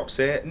bit of props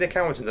here. Nick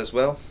Hamilton does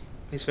well.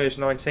 He's finished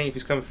 19th.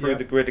 He's come through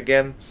the grid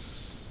again.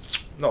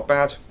 Not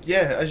bad.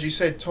 Yeah, as you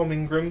said, Tom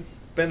Ingram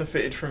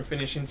benefited from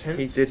finishing 10th.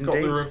 He did Got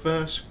indeed. the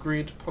reverse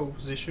grid pole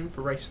position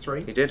for race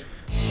 3. He did.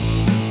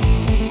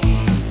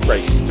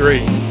 Race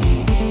 3.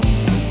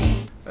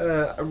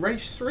 A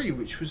race 3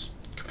 which was,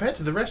 compared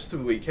to the rest of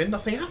the weekend,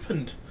 nothing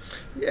happened.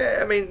 Yeah,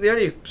 I mean, the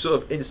only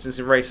sort of instance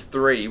in race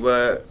 3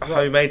 were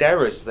homemade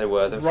errors. They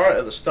were right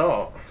at the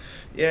start.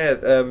 Yeah,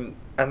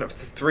 and the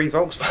 3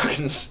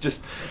 Volkswagens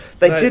just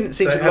they didn't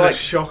seem to had like. A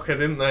shocker,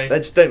 didn't they? They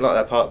just don't like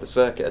that part of the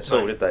circuit at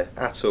all, did they?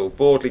 At all.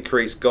 Boardley,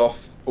 Crease,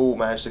 Goff all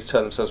managed to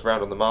turn themselves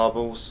around on the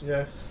marbles.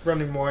 Yeah,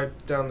 running wide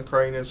down the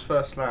Craners,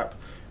 first lap.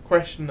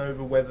 Question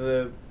over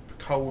whether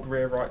cold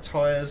rear right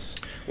tyres.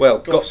 Well,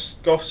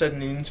 Goff said in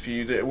the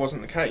interview that it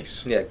wasn't the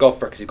case. Yeah,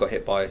 Goff reckons he got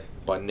hit by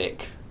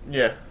Nick.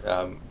 Yeah.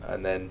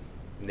 And then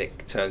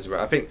Nick turns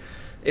around. I think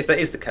if that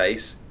is the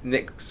case,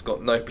 Nick's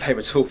got no blame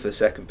at all for the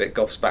second bit.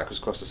 Goff's backwards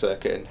across the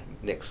circuit and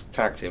Nick's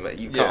tagged him.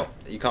 You can't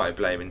be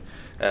blaming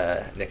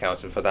Nick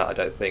Hamilton for that. I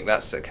don't think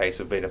that's a case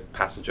of being a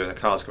passenger and the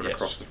car's coming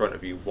across the front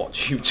of you. What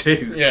do you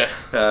do? Yeah.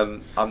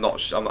 I'm not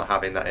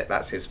having that.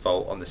 That's his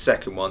fault on the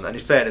second one. And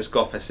in fairness,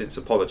 Goff has since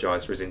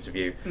apologised for his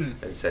interview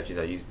and said,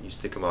 you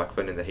stick a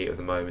microphone in the heat of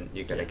the moment,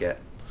 you're going to get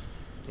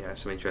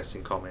some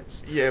interesting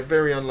comments. Yeah,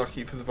 very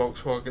unlucky for the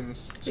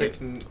Volkswagens,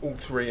 taking all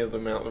 3 of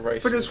them out of the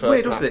race. But it was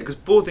weird, wasn't it? Because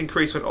Boardley and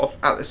Crease went off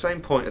at the same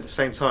point at the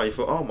same time. You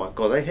thought, oh my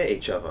god, they hit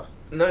each other.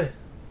 No,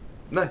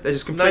 they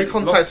just completely no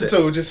contact lost at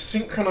all. Just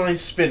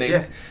synchronised spinning.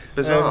 Yeah,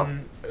 bizarre.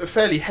 A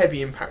fairly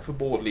heavy impact for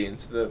Boardley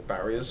into the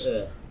barriers.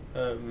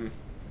 Yeah.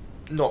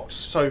 Not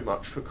so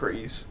much for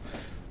Crease,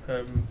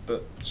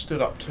 but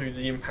stood up to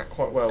the impact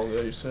quite well.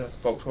 Those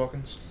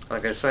Volkswagens.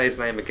 I'm going to say his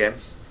name again.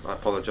 I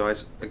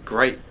apologise. A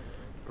great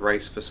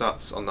race for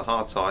Sutz on the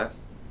hard tyre.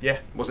 Yeah.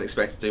 Wasn't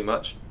expected to do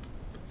much.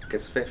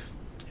 Gets 5th.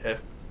 Yeah.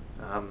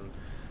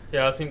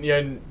 Yeah, I think the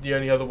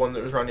only other one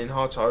that was running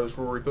hard tyre was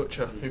Rory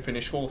Butcher, who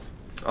finished 4th.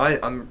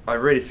 I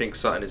really think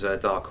Sutton is a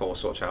dark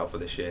horse to watch out for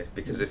this year,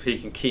 because if he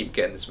can keep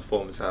getting this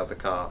performance out of the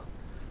car,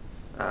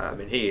 I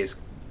mean, he is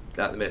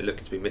at the minute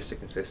looking to be Mr.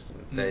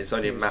 Consistent. It's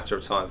only a matter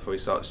of time before he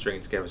starts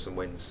stringing together some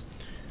wins.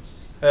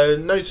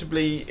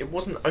 Notably, it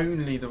wasn't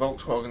only the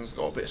Volkswagens that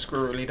got a bit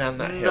squirrely down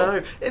that hill.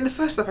 No, in the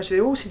first lap actually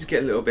they all seemed to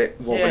get a little bit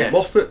wobbly. Yeah.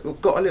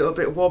 Moffat got a little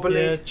bit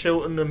wobbly. Yeah,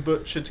 Chilton and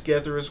Butcher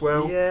together as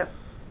well. Yeah.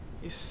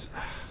 It's,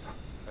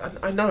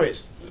 I know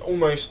it's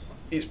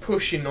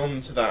pushing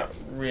onto that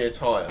rear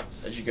tyre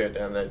as you go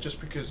down there, just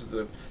because of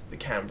the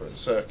camber and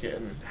circuit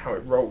and how it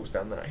rolls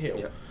down that hill.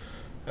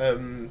 Yeah.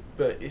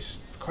 But it's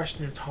a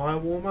question of tyre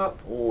warm up,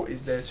 or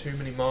is there too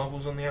many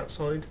marbles on the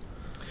outside?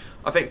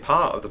 I think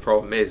part of the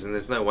problem is, and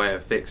there's no way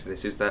of fixing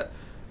this, is that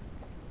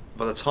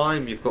by the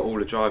time you've got all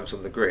the drivers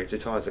on the grid,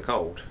 your tyres are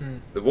cold.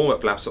 The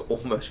warm-up laps are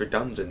almost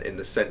redundant in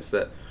the sense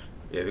that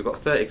we've got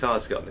 30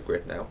 cars to get on the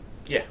grid now.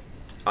 Yeah.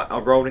 Are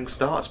rolling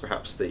starts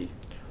perhaps the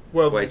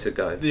way to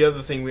go? The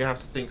other thing we have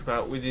to think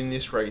about within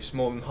this race,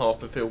 more than half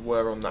the field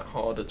were on that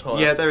harder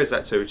tyre. Yeah, there is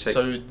that too. Which takes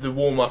so the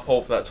warm-up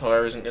of that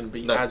tyre isn't going to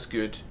be as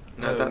good.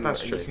 No,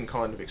 that's true. You can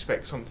kind of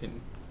expect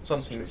something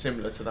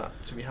similar to that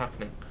to be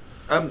happening.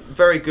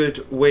 Very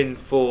good win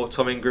for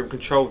Tom Ingram.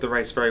 Controlled the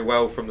race very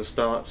well from the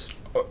start.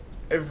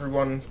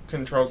 Everyone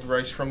controlled the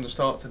race from the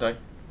start today.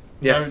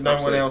 Yeah,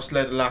 no one else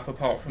led a lap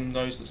apart from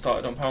those that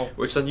started on pole.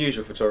 Which is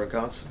unusual for touring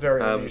cars.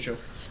 Very unusual.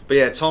 But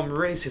yeah, Tom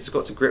really seems to have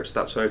got to grips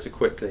with that Toyota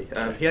quickly.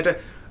 He had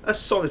a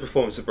solid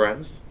performance at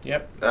Brands.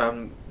 Yep.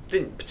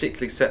 Didn't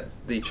particularly set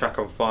the track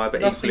on fire,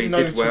 but Nothing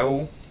equally did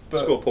well. But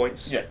Score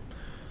points. Yeah.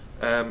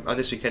 And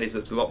this weekend he's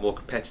looked a lot more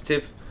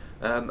competitive.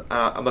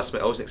 I must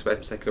admit, I wasn't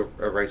expecting him to take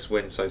a race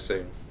win so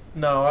soon.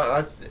 No,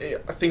 I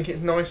think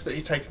it's nice that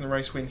he's taken the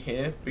race win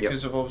here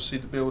because of obviously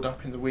the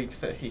build-up in the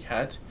week that he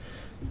had.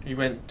 He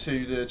went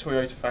to the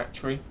Toyota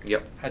factory.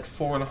 Yep. Had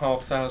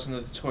 4,500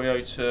 of the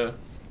Toyota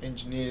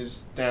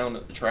engineers down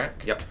at the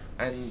track. Yep.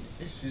 and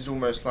this is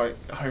almost like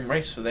a home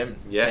race for them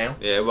Yeah, now.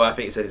 yeah. Well, I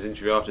think he said his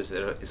interview after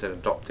it's an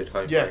adopted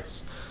home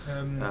race.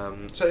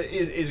 So it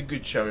is a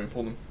good showing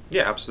for them.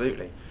 Yeah,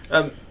 absolutely.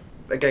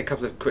 Again, a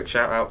couple of quick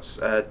shout-outs.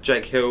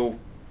 Jake Hill,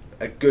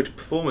 a good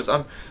performance. Do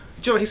you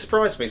know what, he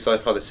surprised me so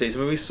far this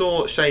season. When we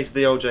saw shades of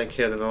the old Jake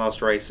Hill in the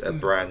last race at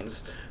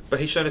Brands, but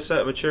he's shown a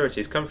certain maturity.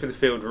 He's come through the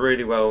field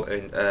really well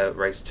in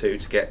race 2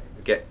 to get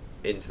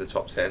into the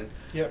top 10.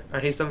 Yep.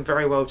 And he's done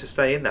very well to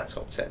stay in that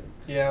top 10.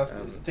 Yeah,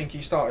 I think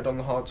he started on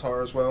the hard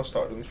tyre as well,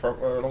 started on the front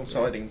row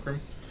alongside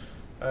Ingram.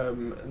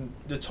 And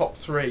the top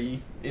 3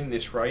 in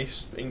this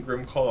race,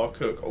 Ingram, Collard,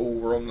 Cook, all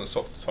were on the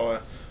softer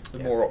tyre, the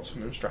more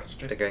optimum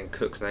strategy. Again,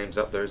 Cook's name's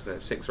up there, isn't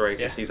it? 6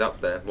 races, Yeah. he's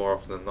up there more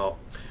often than not.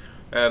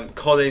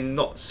 Colin,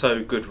 not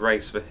so good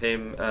race for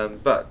him,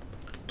 but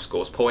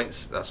scores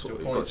points, that's what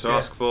we've got to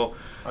ask for.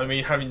 I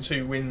mean, having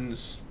 2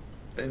 wins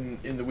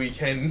in the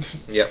weekend,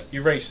 Yep.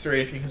 you race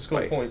 3, if you can score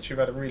Right. points, you've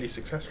had a really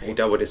successful He one.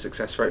 doubled his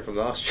success rate from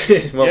last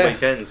year in one Yeah.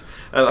 weekend.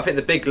 I think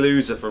the big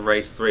loser from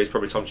race 3 is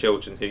probably Tom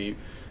Chilton, who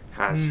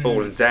has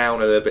fallen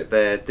down a little bit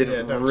there.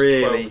 Didn't down to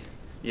really,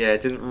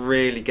 12. didn't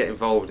really get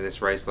involved in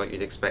this race like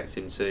you'd expect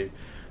him to.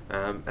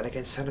 And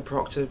again, Senna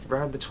Proctor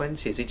around the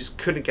 20s. He just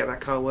couldn't get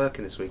that car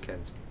working this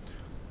weekend.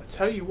 I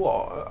tell you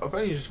what, I've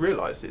only just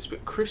realised this,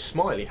 but Chris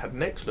Smiley had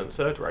an excellent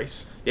third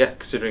race. Yeah,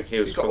 considering he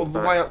was He got all from the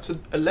back. way up to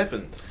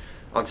 11th.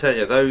 I'm telling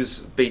you,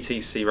 those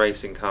BTC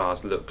racing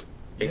cars look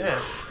Yeah.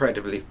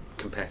 incredibly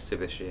competitive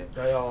this year.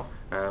 They are.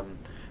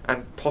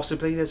 And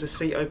possibly there's a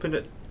seat open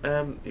at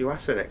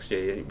Yuasa next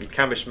year.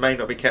 Camish may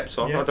not be kept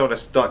on. Yeah. I don't want to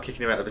start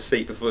kicking him out of a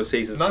seat before the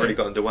season's No. really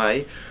got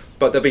underway.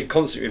 But they'll be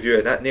constantly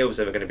reviewing that. Neil's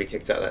never going to be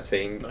kicked out of that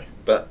team. No.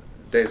 But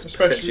there's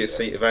Especially- potentially a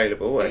seat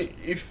available.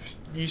 If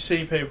you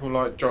see people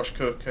like Josh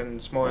Cook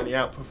and Smiley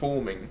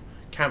outperforming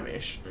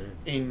Camish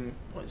in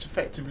it's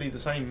effectively the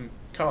same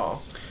car,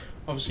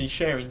 obviously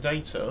sharing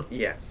data,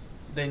 Yeah.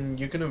 then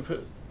you're going to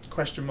put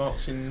question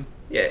marks in.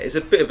 Yeah, it's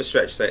a bit of a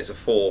stretch to say it's a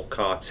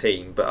 4-car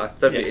team, but I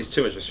don't think Yeah. it's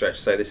too much of a stretch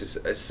to say this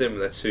is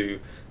similar to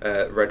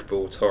Red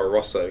Bull Toro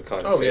Rosso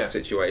kind of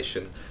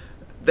situation.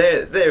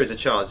 There is a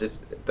chance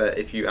that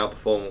if you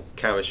outperform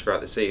Camish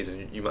throughout the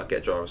season, you might get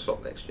a driver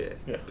swap next year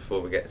before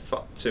we get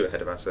too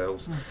ahead of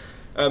ourselves.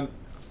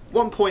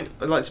 One point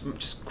I'd like to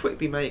just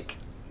quickly make,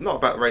 not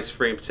about race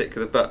 3 in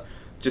particular, but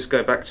just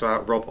go back to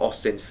our Rob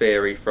Austin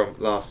theory from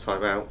last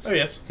time out. Oh,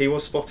 yes. He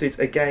was spotted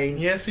again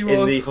Yes, he in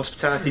was. the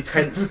hospitality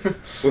tent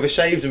with a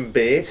shaved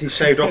beard. He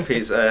shaved off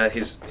his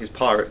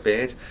pirate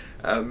beard,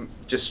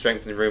 just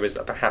strengthening rumours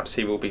that perhaps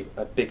he will be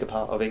a bigger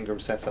part of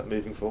Ingram's setup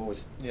moving forward.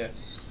 Yeah.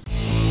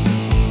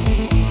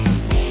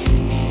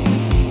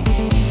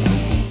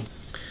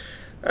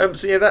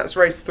 So yeah, that's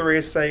race 3.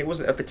 As I say, it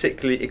wasn't a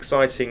particularly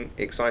exciting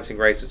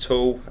race at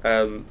all.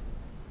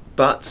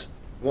 But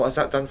what has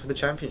that done for the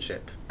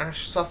championship?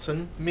 Ash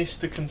Sutton,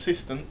 Mr.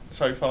 Consistent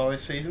so far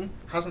this season,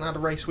 hasn't had a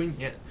race win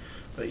yet,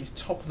 but he's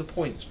top of the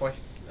points by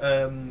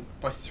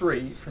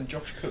 3 from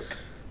Josh Cook.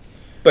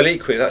 But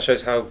equally, that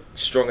shows how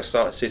strong a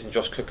start to the season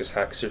Josh Cook has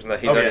had, considering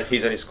that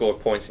he's only scored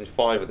points in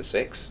 5 of the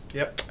 6.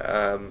 Yep.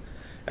 And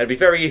it'd be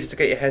very easy to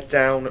get your head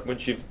down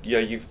once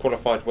you've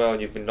qualified well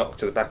and you've been knocked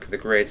to the back of the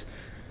grid.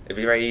 It'd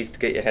be very easy to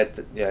get your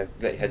head,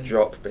 let your head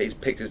drop. But he's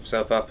picked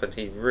himself up and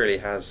he really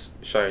has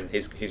shown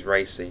he's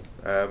racy.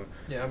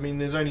 Yeah, I mean,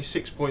 there's only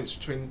 6 points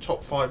between the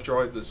top 5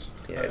 drivers,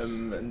 Yes.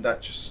 and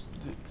that just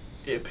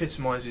it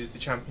epitomises the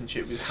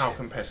championship with how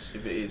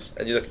competitive it is.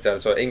 And you look at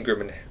down, so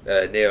Ingram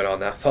and Neil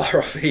aren't that far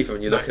off either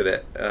when you look at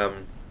it.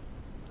 And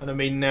I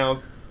mean,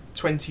 now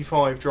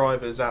 25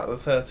 drivers out of the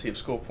 30 have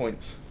scored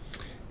points.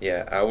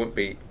 Yeah, I wouldn't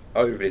be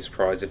overly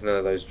surprised if none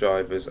of those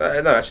drivers. No,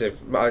 actually,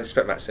 I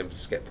expect Matt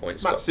Simpson to get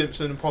points. Matt but-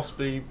 Simpson and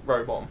possibly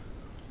Robon.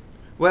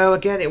 Well,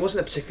 again, it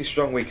wasn't a particularly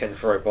strong weekend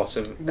for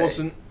Rowbottom. It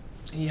wasn't.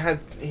 He had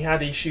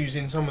issues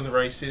in some of the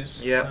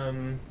races. Yeah.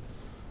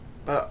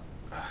 But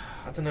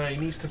I don't know. He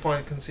needs to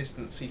find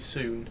consistency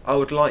soon. I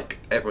would like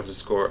everyone to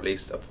score at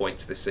least a point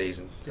this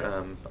season.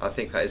 Yeah. I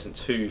think that isn't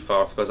too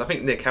far off because I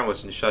think Nick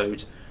Hamilton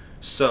showed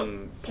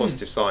some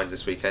positive signs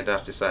this weekend, I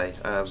have to say.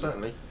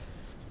 Certainly.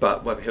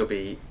 But whether he'll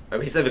be... I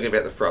mean, he's never going to be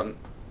at the front.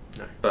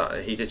 No.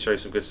 But he did show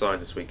some good signs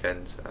this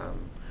weekend.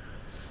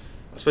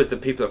 I suppose the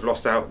people that have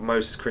lost out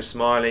most is Chris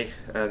Smiley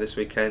this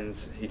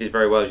weekend. He did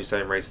very well, as you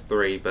say, in race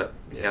 3, but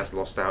he has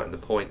lost out in the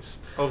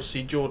points.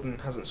 Obviously, Jordan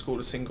hasn't scored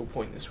a single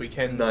point this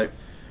weekend. No.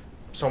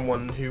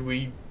 Someone who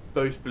we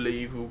both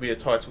believe will be a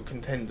title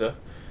contender,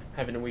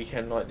 having a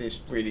weekend like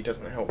this really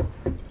doesn't help.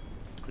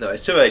 No,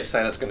 it's too early to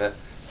say that's going to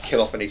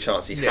kill off any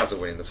chance he Yeah. has of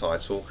winning the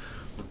title.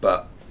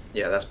 But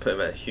yeah, that's put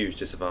him at a huge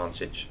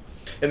disadvantage.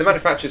 In the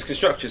manufacturers'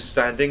 constructors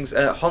standings,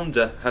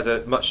 Honda had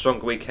a much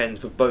stronger weekend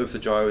for both the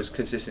drivers,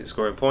 consistent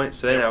scoring points.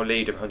 So they now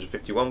lead of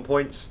 151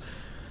 points.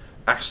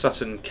 Ash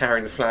Sutton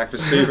carrying the flag for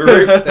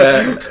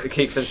Subaru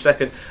keeps them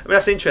second. I mean,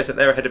 that's interesting.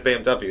 They're ahead of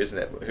BMW, isn't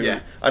it? Who, Yeah.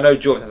 I know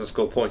Jordan hasn't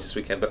scored points this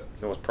weekend, but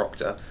there was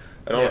Proctor.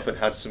 And Yeah. Oliphant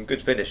had some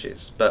good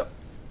finishes. But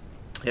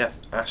yeah,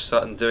 Ash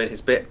Sutton doing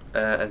his bit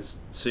and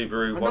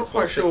Subaru I'm not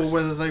quite 146. sure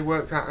whether they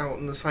worked that out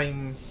on the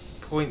same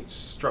points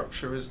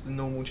structure as the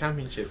normal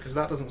championship, because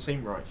that doesn't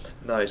seem right.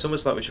 No, it's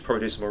almost like we should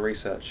probably do some more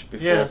research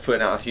before Yeah.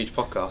 putting out a huge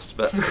podcast.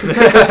 But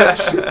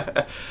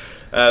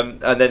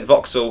and then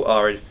Vauxhall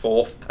are in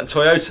 4th and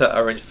Toyota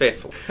are in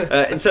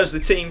 5th. In terms of the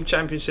team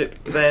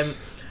championship, then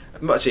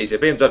much easier.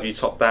 BMW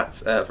topped that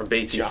from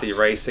BTC Just.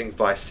 Racing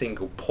by a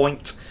single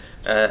point.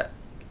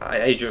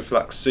 Adrian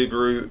Flux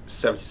Subaru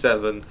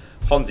 77,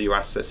 Honda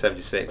Yuasa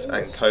 76,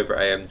 and Cobra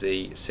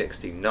AMD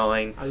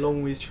 69,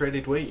 Along with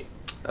shredded wheat.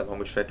 along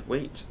with shredded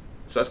wheat.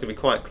 So that's going to be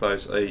quite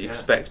close. You Yeah.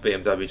 expect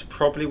BMW to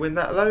probably win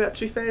that. Although, to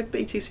be fair, if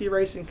BTC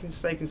Racing can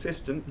stay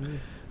consistent,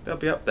 they'll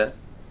be up there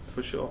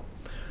for sure.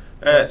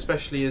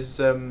 Especially as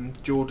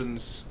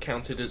Jordan's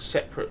counted as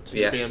separate to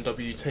Yeah. the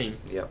BMW team,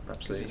 Yeah, because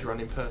absolutely. he's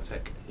running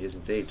Pertec. He is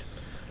indeed.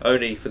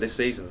 Only for this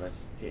season,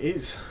 though. It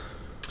is.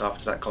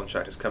 After that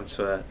contract has come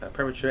to a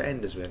premature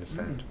end, as we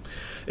understand.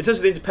 In terms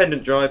of the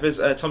independent drivers,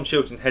 Tom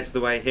Chilton heads the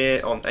way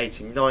here on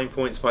 89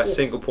 points by a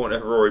single point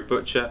over Rory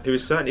Butcher, who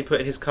is certainly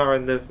putting his car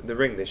in the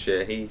ring this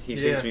year. He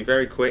seems Yeah. to be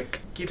very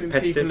quick, Giving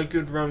competitive. people a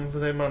good run for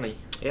their money.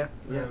 Yeah.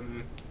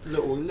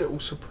 Little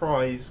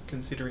surprise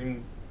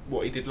considering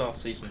what he did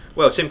last season.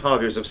 Well, Tim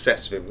Harvey was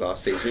obsessed with him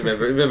last season.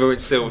 Remember when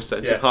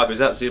Silverstone, Yeah. Tim Harvey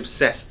was absolutely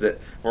obsessed that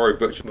Rory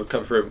Butcher would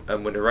come through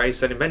and win a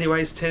race. And in many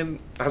ways, Tim,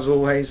 as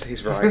always,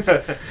 he's right.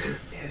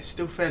 Yeah, it's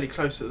still fairly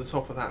close at the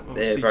top of that.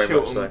 Obviously, very much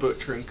Chilton, so.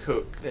 Butcher and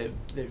Cook,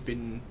 they've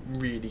been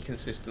really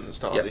consistent at the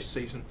start Yep. of this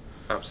season.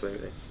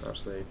 Absolutely.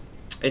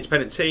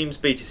 Independent teams,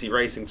 BTC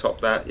Racing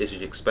topped that, as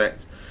you'd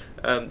expect.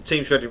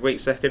 Team Shredded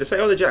Wheat second. I say,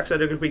 Ollie Jackson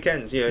had a good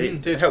weekend. You know, he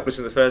Did. helped us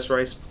in the first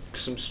race.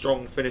 Some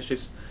strong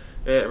finishes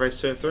at race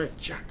 2 and 3.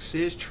 Jack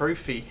Sears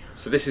Trophy.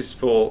 So this is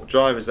for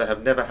drivers that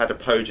have never had a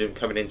podium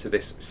coming into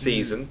this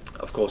season.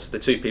 Of course, the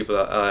two people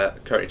that are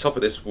currently top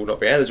of this will not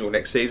be eligible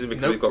next season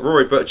because Nope. we've got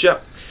Rory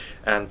Butcher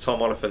and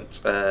Tom Oliphant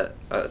at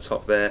the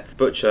top there.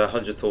 Butcher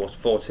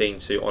 114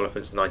 to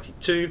Oliphant's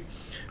 92.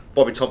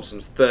 Bobby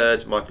Thompson's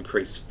third, Michael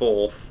Crease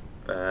fourth,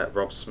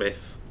 Rob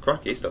Smith,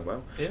 crikey, he's done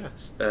well,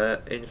 Yeah.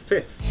 in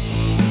fifth.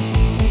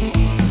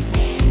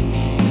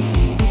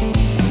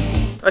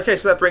 Okay,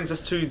 so that brings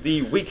us to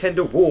the weekend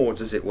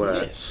awards, as it were.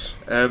 Yes.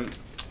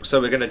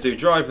 So we're going to do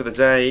Drive of the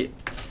Day,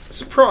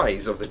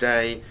 Surprise of the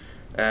Day,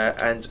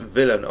 and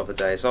Villain of the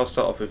Day. So I'll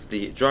start off with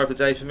the Drive of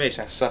the Day for me, it's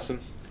Ash Sutton.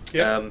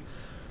 Yeah.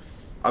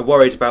 I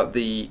worried about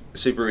the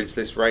Subaru into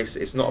this race.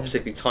 It's not a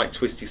particularly tight,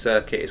 twisty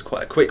circuit. It's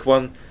quite a quick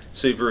one.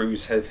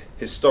 Subarus have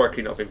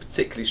historically not been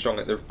particularly strong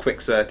at the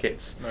quick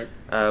circuits.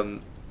 No.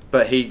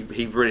 But he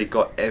really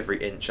got every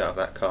inch out of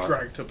that car.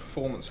 Dragged a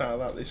performance out of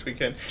that this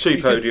weekend. Two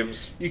You could-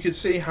 podiums. You could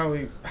see how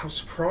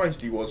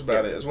surprised he was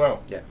about it as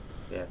well. Yeah.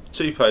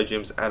 2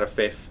 podiums and a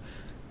 5th.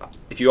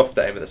 If you offered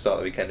that him at the start of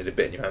the weekend, it'd have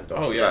bitten your hand off.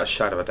 Oh, yeah. Without a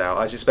shadow of a doubt.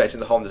 I was expecting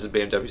the Hondas and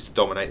BMWs to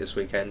dominate this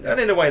weekend, and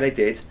in a way they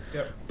did.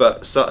 Yep.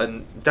 But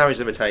Sutton, damage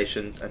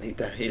limitation, and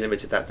he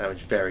limited that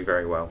damage very,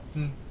 very well.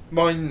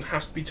 Mine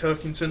has to be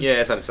Turkington.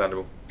 Yeah, it's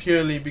understandable.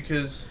 Purely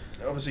because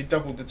obviously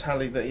doubled the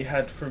tally that he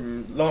had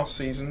from last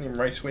season in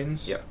race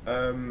wins. Yep.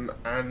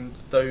 And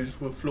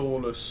those were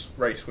flawless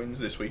race wins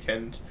this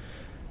weekend.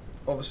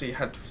 Obviously he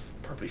had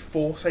probably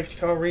 4 safety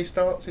car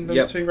restarts in those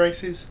Yep. 2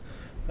 races.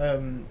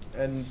 And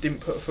didn't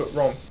put a foot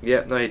wrong.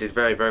 Yeah, no, he did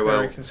very, very well.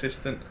 Very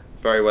consistent.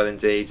 Very well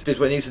indeed. Did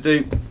what he needs to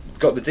do.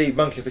 Got the deep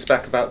monkey off his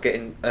back about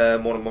getting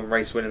more than one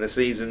race win in the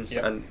season.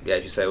 Yep. And yeah,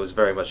 as you say, it was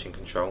very much in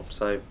control.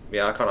 So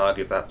yeah, I can't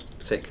argue with that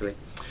particularly.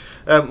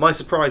 My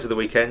surprise of the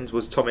weekend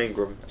was Tom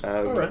Ingram.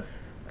 Alright.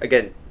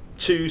 Again,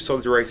 2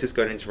 solid races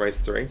going into race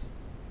 3.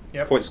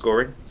 Yep. Point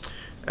scoring.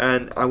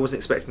 And I wasn't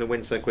expecting to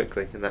win so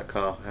quickly in that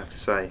car, I have to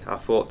say. I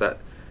thought that...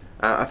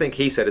 I think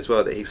he said as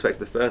well that he expected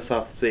the first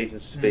half of the season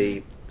to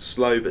be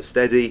slow but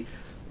steady.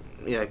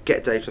 You know,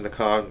 get data on the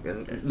car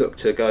and look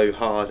to go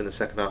hard in the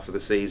second half of the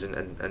season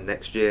and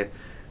next year.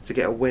 To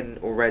get a win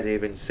already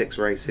within 6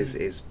 races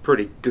is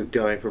pretty good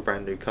going for a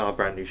brand new car,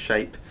 brand new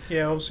shape.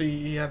 Yeah, obviously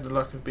he had the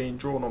luck of being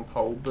drawn on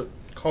pole, but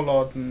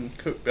Collard and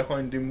Cook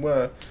behind him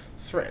were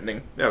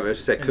threatening. Yeah, I mean, as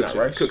you said, In that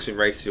race. Cook's been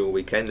racing all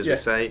weekend, as Yeah. we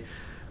say.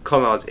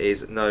 Collard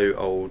is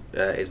no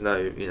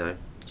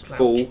Slouch.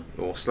 fool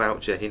or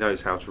slouch. Yeah, he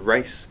knows how to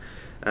race.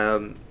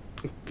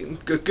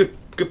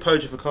 Good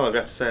podium for Collard, we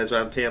have to say as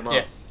well. And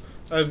PMR.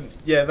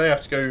 Yeah, they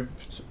have to go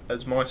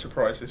as my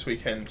surprise this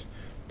weekend.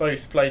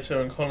 Both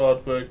Plato and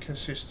Collard were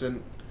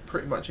consistent,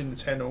 pretty much in the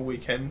 10 all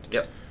weekend.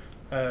 Yep.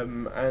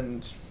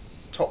 And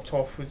topped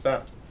off with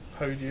that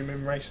podium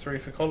in race 3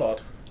 for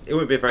Collard. It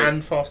would be a very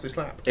And fastest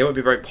lap. It won't be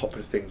a very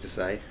popular thing to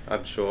say,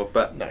 I'm sure,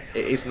 but No.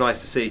 it is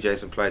nice to see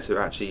Jason Plato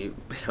actually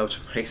be able to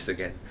race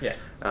again. Yeah.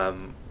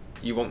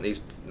 You want these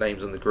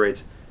names on the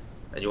grid,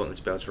 and you want them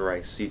to be able to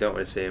race. You don't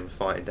want to see him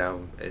fighting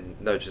down, in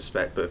no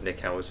disrespect, but with Nick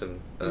Hamilton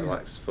and the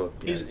likes for.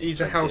 He's a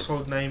 20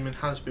 household name and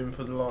has been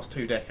for the last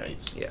 2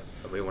 decades. Yeah,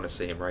 and we want to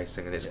see him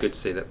racing, and it's Yeah. good to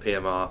see that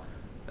PMR.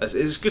 It's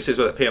good to see as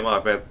well that PMR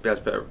have been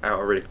able to put out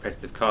a really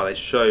competitive car. They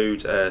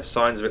showed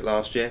signs of it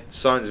last year,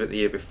 signs of it the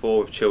year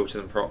before with Chilton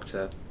and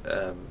Proctor.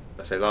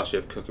 I say last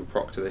year with Cook and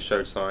Proctor, they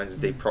showed signs.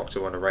 Indeed, Proctor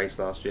won a race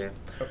last year,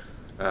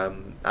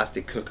 as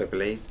did Cook, I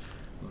believe.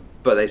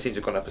 but they seem to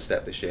have gone up a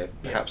step this year.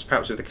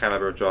 Perhaps with the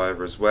calibre of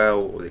driver as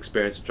well, or the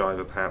experience of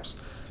driver perhaps.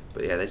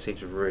 But yeah, they seem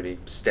to have really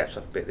stepped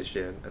up a bit this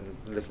year and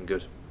looking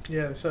good.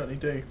 Yeah, they certainly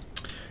do.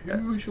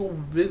 Who's your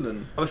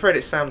villain? I'm afraid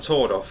it's Sam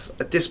Tordoff.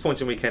 A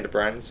disappointing weekend of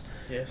Brands.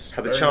 Yes.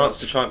 Had the chance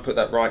to try and put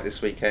that right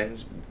this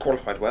weekend.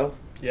 Qualified well.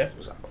 Yeah.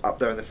 Was up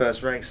there in the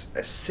first race.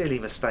 A silly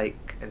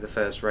mistake in the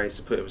first race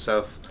to put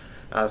himself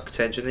out of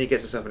contention. Then he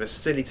gets himself in a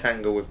silly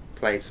tangle with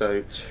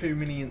Plato. Too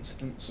many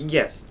incidents.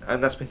 Yeah,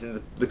 and that's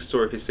been the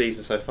story of his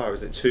season so far,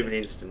 isn't it? Too many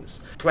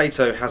incidents.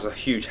 Plato has a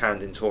huge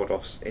hand in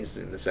Tordoff's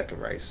incident in the second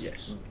race.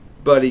 Yes.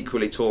 But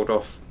equally,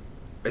 Tordoff,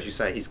 as you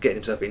say, he's getting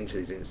himself into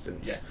these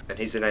incidents. Yeah. And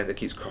he's the name that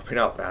keeps cropping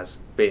up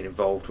as being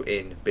involved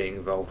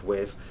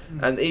with.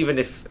 Mm. And even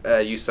if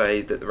you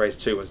say that the race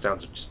 2 was down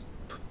to just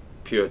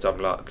pure dumb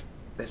luck,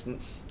 there's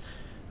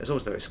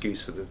almost no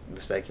excuse for the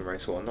mistake in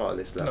race 1, not at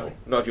this level. No.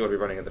 Not if you want to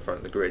be running at the front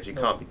of the grid. You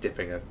No. can't be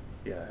dipping a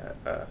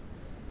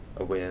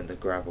wheel in the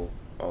gravel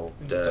or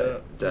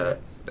Dirt. dirt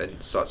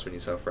and start spinning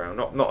yourself around.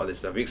 Not at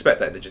this level. You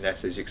expect that in the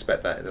Genettas, you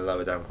expect that in the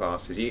lower down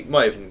classes. You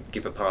might even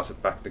give a pass at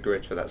the back of the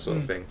grid for that sort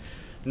of thing.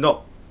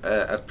 Not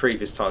a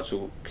previous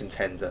title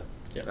contender.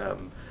 Yeah.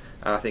 And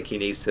I think he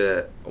needs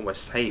to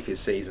almost save his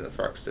season at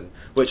Thruxton,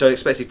 which I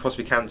expect he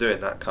possibly can do in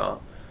that car.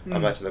 I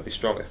imagine they'll be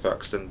strong at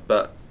Thruxton,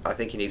 but I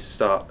think he needs to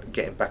start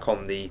getting back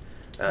on the...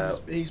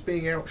 he's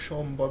being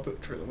outshone by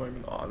Butcher at the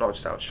moment. not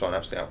just outshone,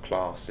 absolutely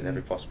outclassed in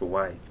every possible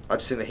way. I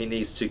just think that he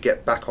needs to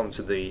get back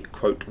onto the,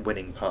 quote,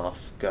 winning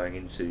path going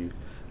into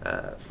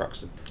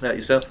Thruxton.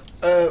 Yourself?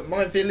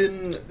 My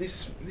villain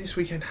this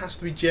weekend has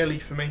to be Jelly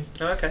for me.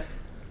 Oh, okay.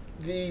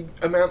 The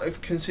amount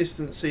of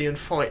consistency and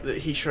fight that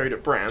he showed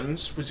at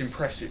Brands was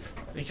impressive.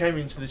 He came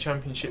into the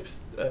championship,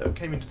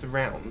 came into the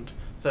round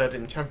third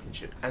in the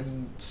championship,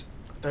 and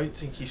I don't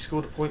think he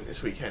scored a point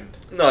this weekend.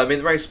 No, I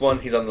mean, race 1,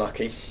 he's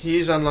unlucky. He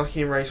is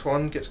unlucky in race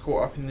 1, gets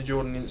caught up in the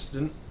Jordan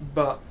incident,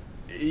 but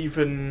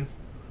even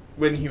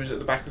when he was at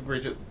the back of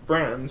grid at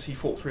Brands, he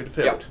fought through the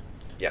field.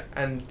 Yeah.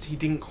 And he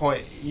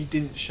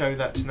didn't show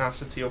that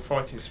tenacity or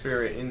fighting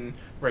spirit in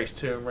race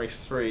 2 and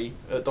race 3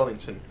 at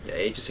Donington. Yeah,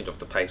 he just seemed off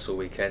the pace all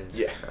weekend.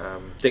 Yeah.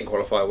 Didn't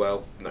qualify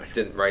well. No.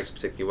 Didn't race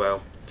particularly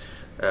well.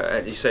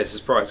 And you say it's a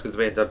surprise because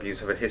the BMWs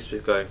have a history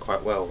of going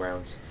quite well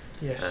round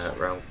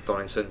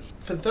Donington.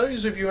 For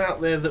those of you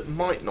out there that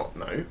might not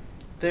know,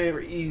 there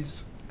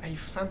is a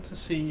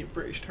fantasy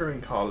British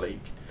touring car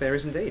league There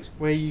is indeed.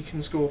 where you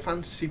can score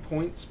fantasy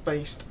points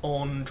based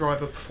on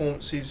driver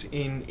performances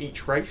in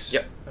each race.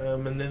 Yep.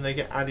 And then they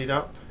get added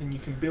up, and you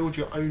can build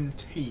your own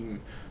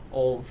team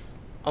of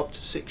up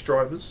to 6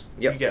 drivers.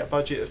 Yep. You get a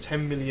budget of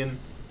 £10 million.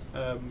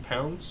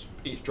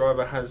 Each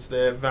driver has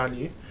their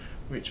value,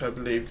 which I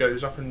believe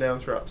goes up and down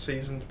throughout the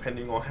season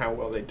depending on how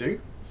well they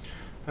do.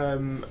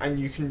 And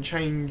you can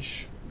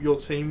change your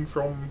team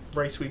from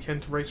race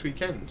weekend to race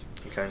weekend.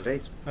 You can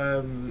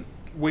indeed.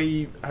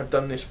 We have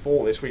done this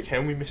for this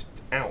weekend. We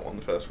missed out on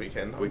the first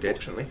weekend, We did.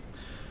 unfortunately.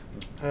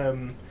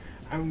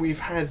 And we've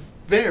had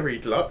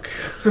varied luck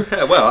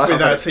Well,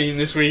 with our team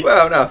this week.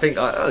 Well, no, I think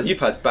you've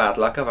had bad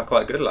luck. I've had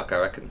quite good luck, I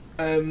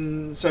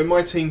reckon. So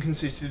my team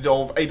consisted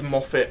of Aidan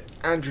Moffat,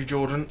 Andrew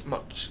Jordan,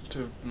 much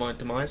to my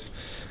demise,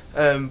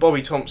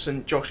 Bobby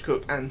Thompson, Josh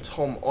Cook and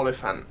Tom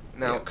Oliphant.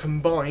 Now,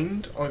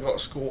 combined, I got a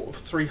score of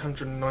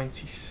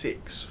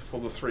 396 for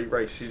the 3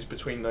 races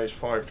between those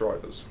 5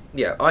 drivers.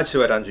 Yeah, I too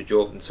had Andrew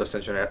Jordan, so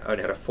essentially I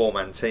only had a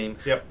 4-man team.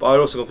 Yep. But I'd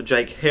also gone for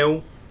Jake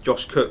Hill,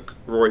 Josh Cook,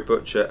 Rory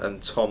Butcher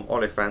and Tom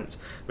Oliphant,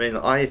 meaning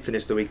that I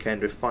finished the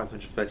weekend with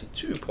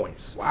 532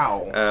 points.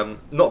 Wow.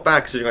 Not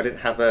bad considering I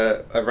didn't have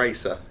a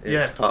racer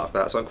as part of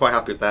that, so I'm quite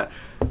happy with that.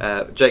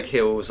 Jake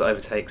Hill's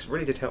overtakes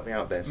really did help me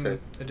out there, so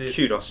it did.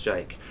 kudos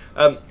Jake.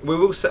 We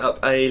will set up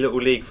a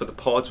little league for the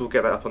pods. We'll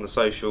get that up on the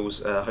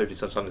socials hopefully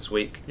sometime this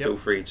week. Yep. Feel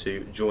free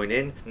to join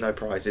in. No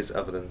prizes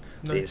other than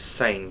No. the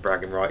insane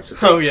bragging rights of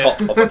being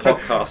top of the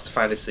podcast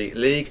fantasy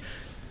league.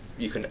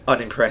 You can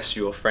unimpress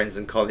your friends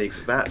and colleagues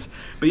with that.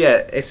 But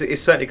yeah, it's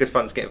certainly good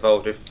fun to get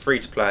involved with. Free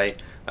to play.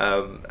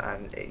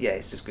 And yeah,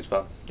 it's just good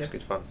fun. Yeah. It's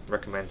good fun.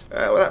 Recommend.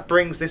 Well, that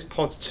brings this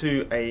pod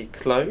to a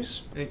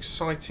close. An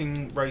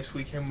exciting race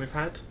weekend we've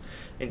had.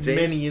 Indeed.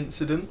 Many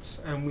incidents,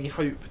 and we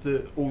hope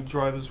that all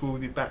drivers will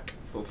be back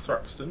for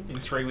Thruxton in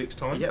 3 weeks'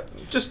 time. Yep.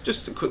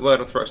 Just a quick word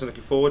on Thruxton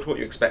looking forward. What are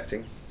you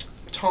expecting?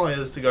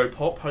 Tyres to go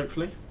pop,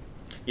 hopefully.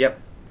 Yep.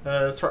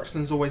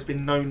 Thruxton's always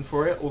been known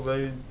for it,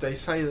 although they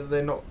say that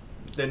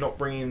they're not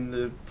bringing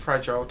the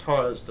fragile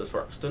tyres to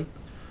Thruxton.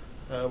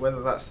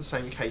 Whether that's the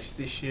same case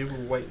this year,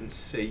 we'll wait and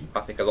see.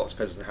 I think a lot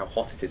depends on how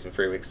hot it is in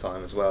 3 weeks'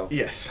 time as well.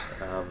 Yes.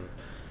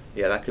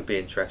 Yeah, that could be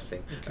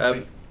interesting. It could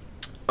be.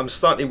 I'm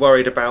slightly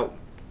worried about.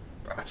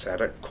 I'd say I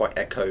don't quite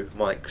echo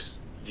Mike's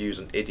views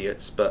on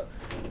idiots, but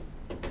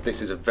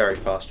this is a very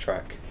fast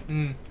track.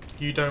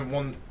 You don't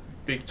want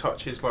big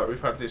touches like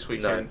we've had this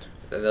weekend.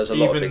 No, there's a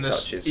lot of big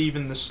touches.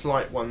 Even the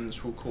slight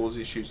ones will cause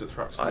issues at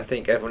Thruxton. I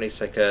think everyone needs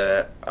to take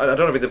a... I don't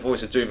want to be the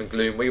voice of doom and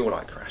gloom. We all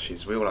like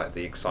crashes. We all like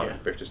the excitement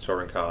of British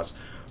touring cars.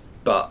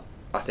 But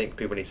I think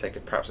people need to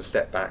take perhaps a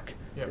step back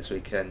this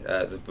weekend,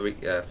 for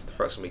the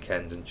Thruxton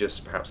weekend, and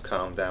just perhaps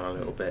calm down a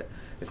little bit.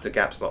 if the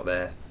gap's not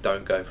there,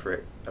 don't go for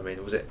it. I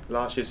mean, was it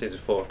last year, season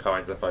 4, a car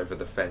ended up over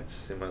the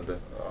fence in one of the...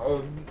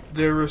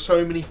 There are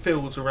so many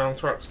fields around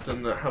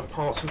Thruxton that have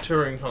parts of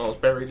touring cars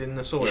buried in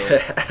the soil.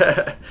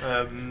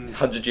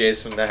 100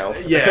 years from now.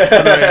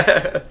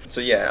 Yeah.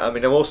 So yeah, I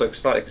mean, I'm also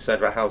slightly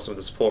concerned about how some of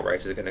the support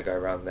races are going to go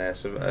around there.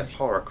 Some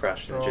horror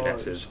crash in the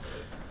Ginettas.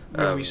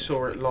 When we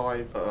saw it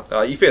live.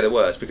 You fear the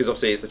worst, because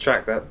obviously it's the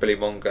track that Billy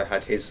Monger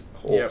had his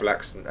awful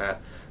accident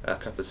at a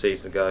couple of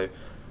seasons ago.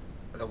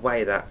 The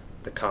way that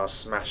the car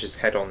smashes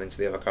head on into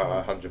the other car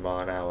at 100 mile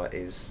an hour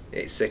it's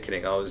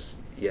sickening. The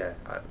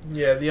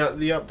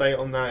update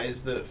on that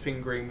is that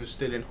Finn Green was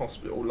still in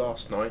hospital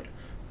last night,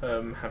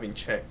 having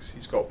checks.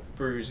 He's got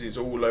bruises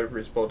all over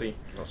his body.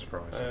 Not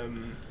surprised.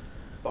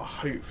 But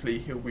hopefully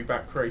he'll be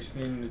back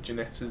racing in the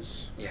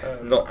Ginettas.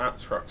 Not at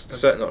Thruxton.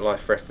 Certainly not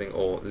life-threatening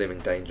or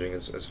limb-endangering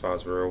as far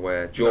as we're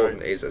aware.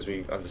 Jordan is, as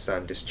we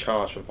understand,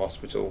 discharged from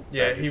hospital.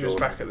 Yeah, he was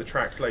back at the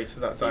track later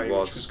that day,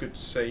 which was good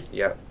to see.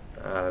 Yeah.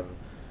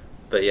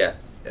 But yeah,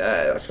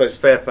 I suppose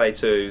fair play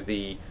to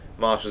the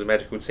Marshals and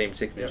medical team,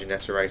 particularly the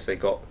Ginetta race. They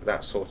got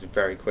that sorted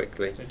very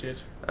quickly. They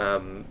did.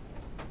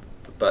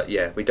 But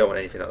yeah, we don't want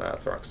anything like that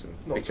at Thruxton,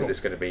 because it's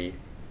going to be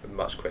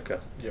much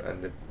quicker,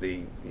 and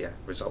the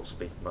results will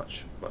be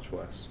much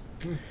worse.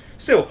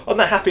 Still, on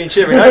that happy and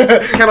cheery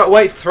note, cannot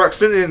wait for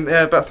Thruxton in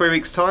about 3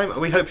 weeks' time.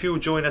 We hope you will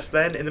join us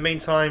then. In the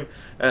meantime,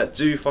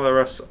 do follow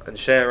us and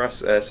share us.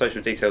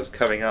 Social details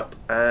coming up.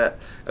 And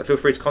feel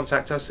free to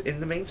contact us in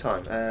the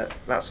meantime.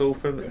 That's all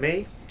from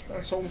me.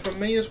 That's all from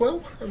me as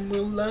well, and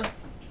we'll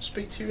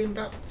speak to you in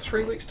about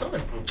 3 weeks' time.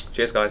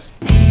 Cheers, guys.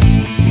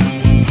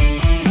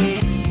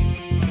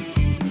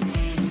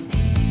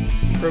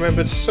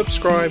 Remember to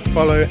subscribe,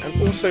 follow,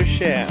 and also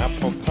share our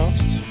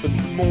podcasts for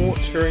more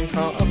touring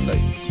car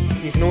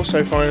updates. You can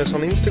also find us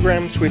on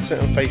Instagram, Twitter,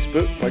 and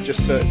Facebook by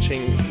just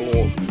searching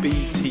for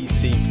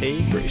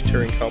BTCP, British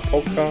Touring Car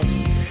Podcast,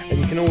 and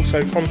you can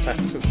also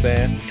contact us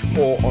there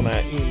or on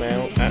our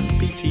email at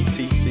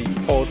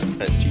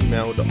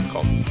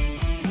btccpod@gmail.com.